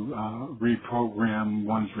to reprogram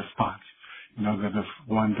one's response. That if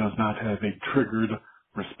one does not have a triggered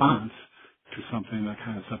response to something that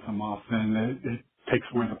kind of sets them off, then it takes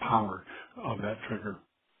away the power of that trigger.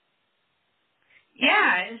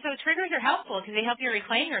 Yeah, and so triggers are helpful because they help you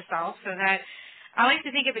reclaim yourself so that I like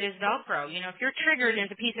to think of it as Velcro. If you're triggered,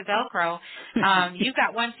 there's a piece of Velcro. You've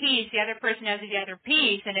got one piece, the other person has the other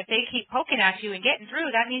piece, and if they keep poking at you and getting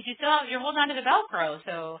through, that means you're holding on to the Velcro.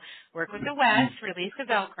 So work with the West, release the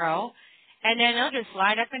Velcro, and then they'll just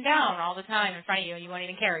slide up and down all the time in front of you, and you won't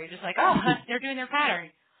even care. You're just like, oh, they're doing their pattern.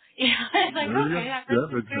 It's like, okay, that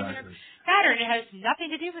person's doing their pattern. It has nothing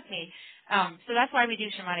to do with me. So that's why we do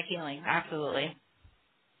shamanic healing. Absolutely.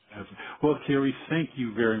 Well, Carrie, thank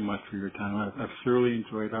you very much for your time. I've thoroughly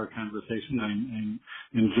enjoyed our conversation. I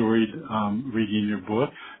enjoyed reading your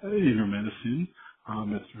book, Inner Medicine.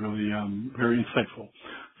 It's really very insightful.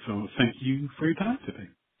 So thank you for your time today.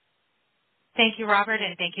 Thank you, Robert,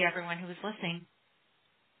 and thank you, everyone who was listening.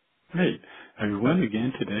 Great. Everyone,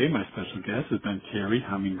 again, today my special guest has been Carrie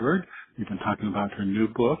Hummingbird. We've been talking about her new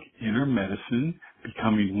book, Inner Medicine,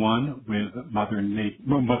 Becoming One with Mother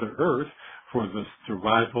Earth for the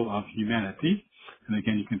Survival of Humanity. And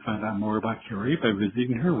again, you can find out more about Carrie by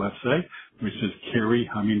visiting her website, which is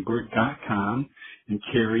carriehummingbird.com. And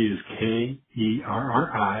Carrie is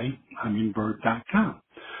Kerri, hummingbird.com.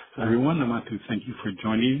 So everyone, I want to thank you for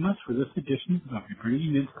joining us for this edition of the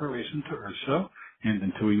Bringing Inspiration to Earth show. And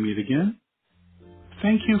until we meet again,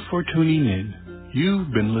 thank you for tuning in.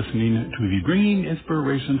 You've been listening to the Bringing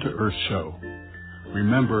Inspiration to Earth show.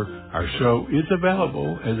 Remember, our show is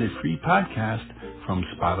available as a free podcast from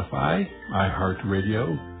Spotify,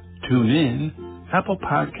 iHeartRadio, TuneIn, Apple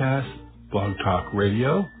Podcasts, Blog Talk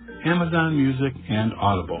Radio, Amazon Music, and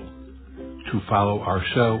Audible. To follow our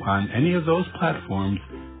show on any of those platforms,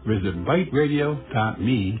 visit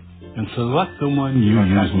biteradio.me and select the one you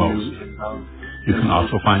use most. You can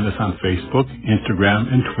also find us on Facebook,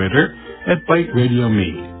 Instagram, and Twitter at Byte Radio Me.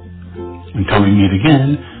 Until we meet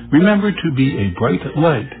again, remember to be a bright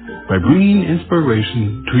light by bringing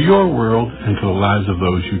inspiration to your world and to the lives of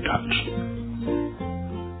those you touch.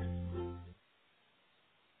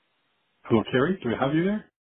 Hello, Carrie. Do we have you there?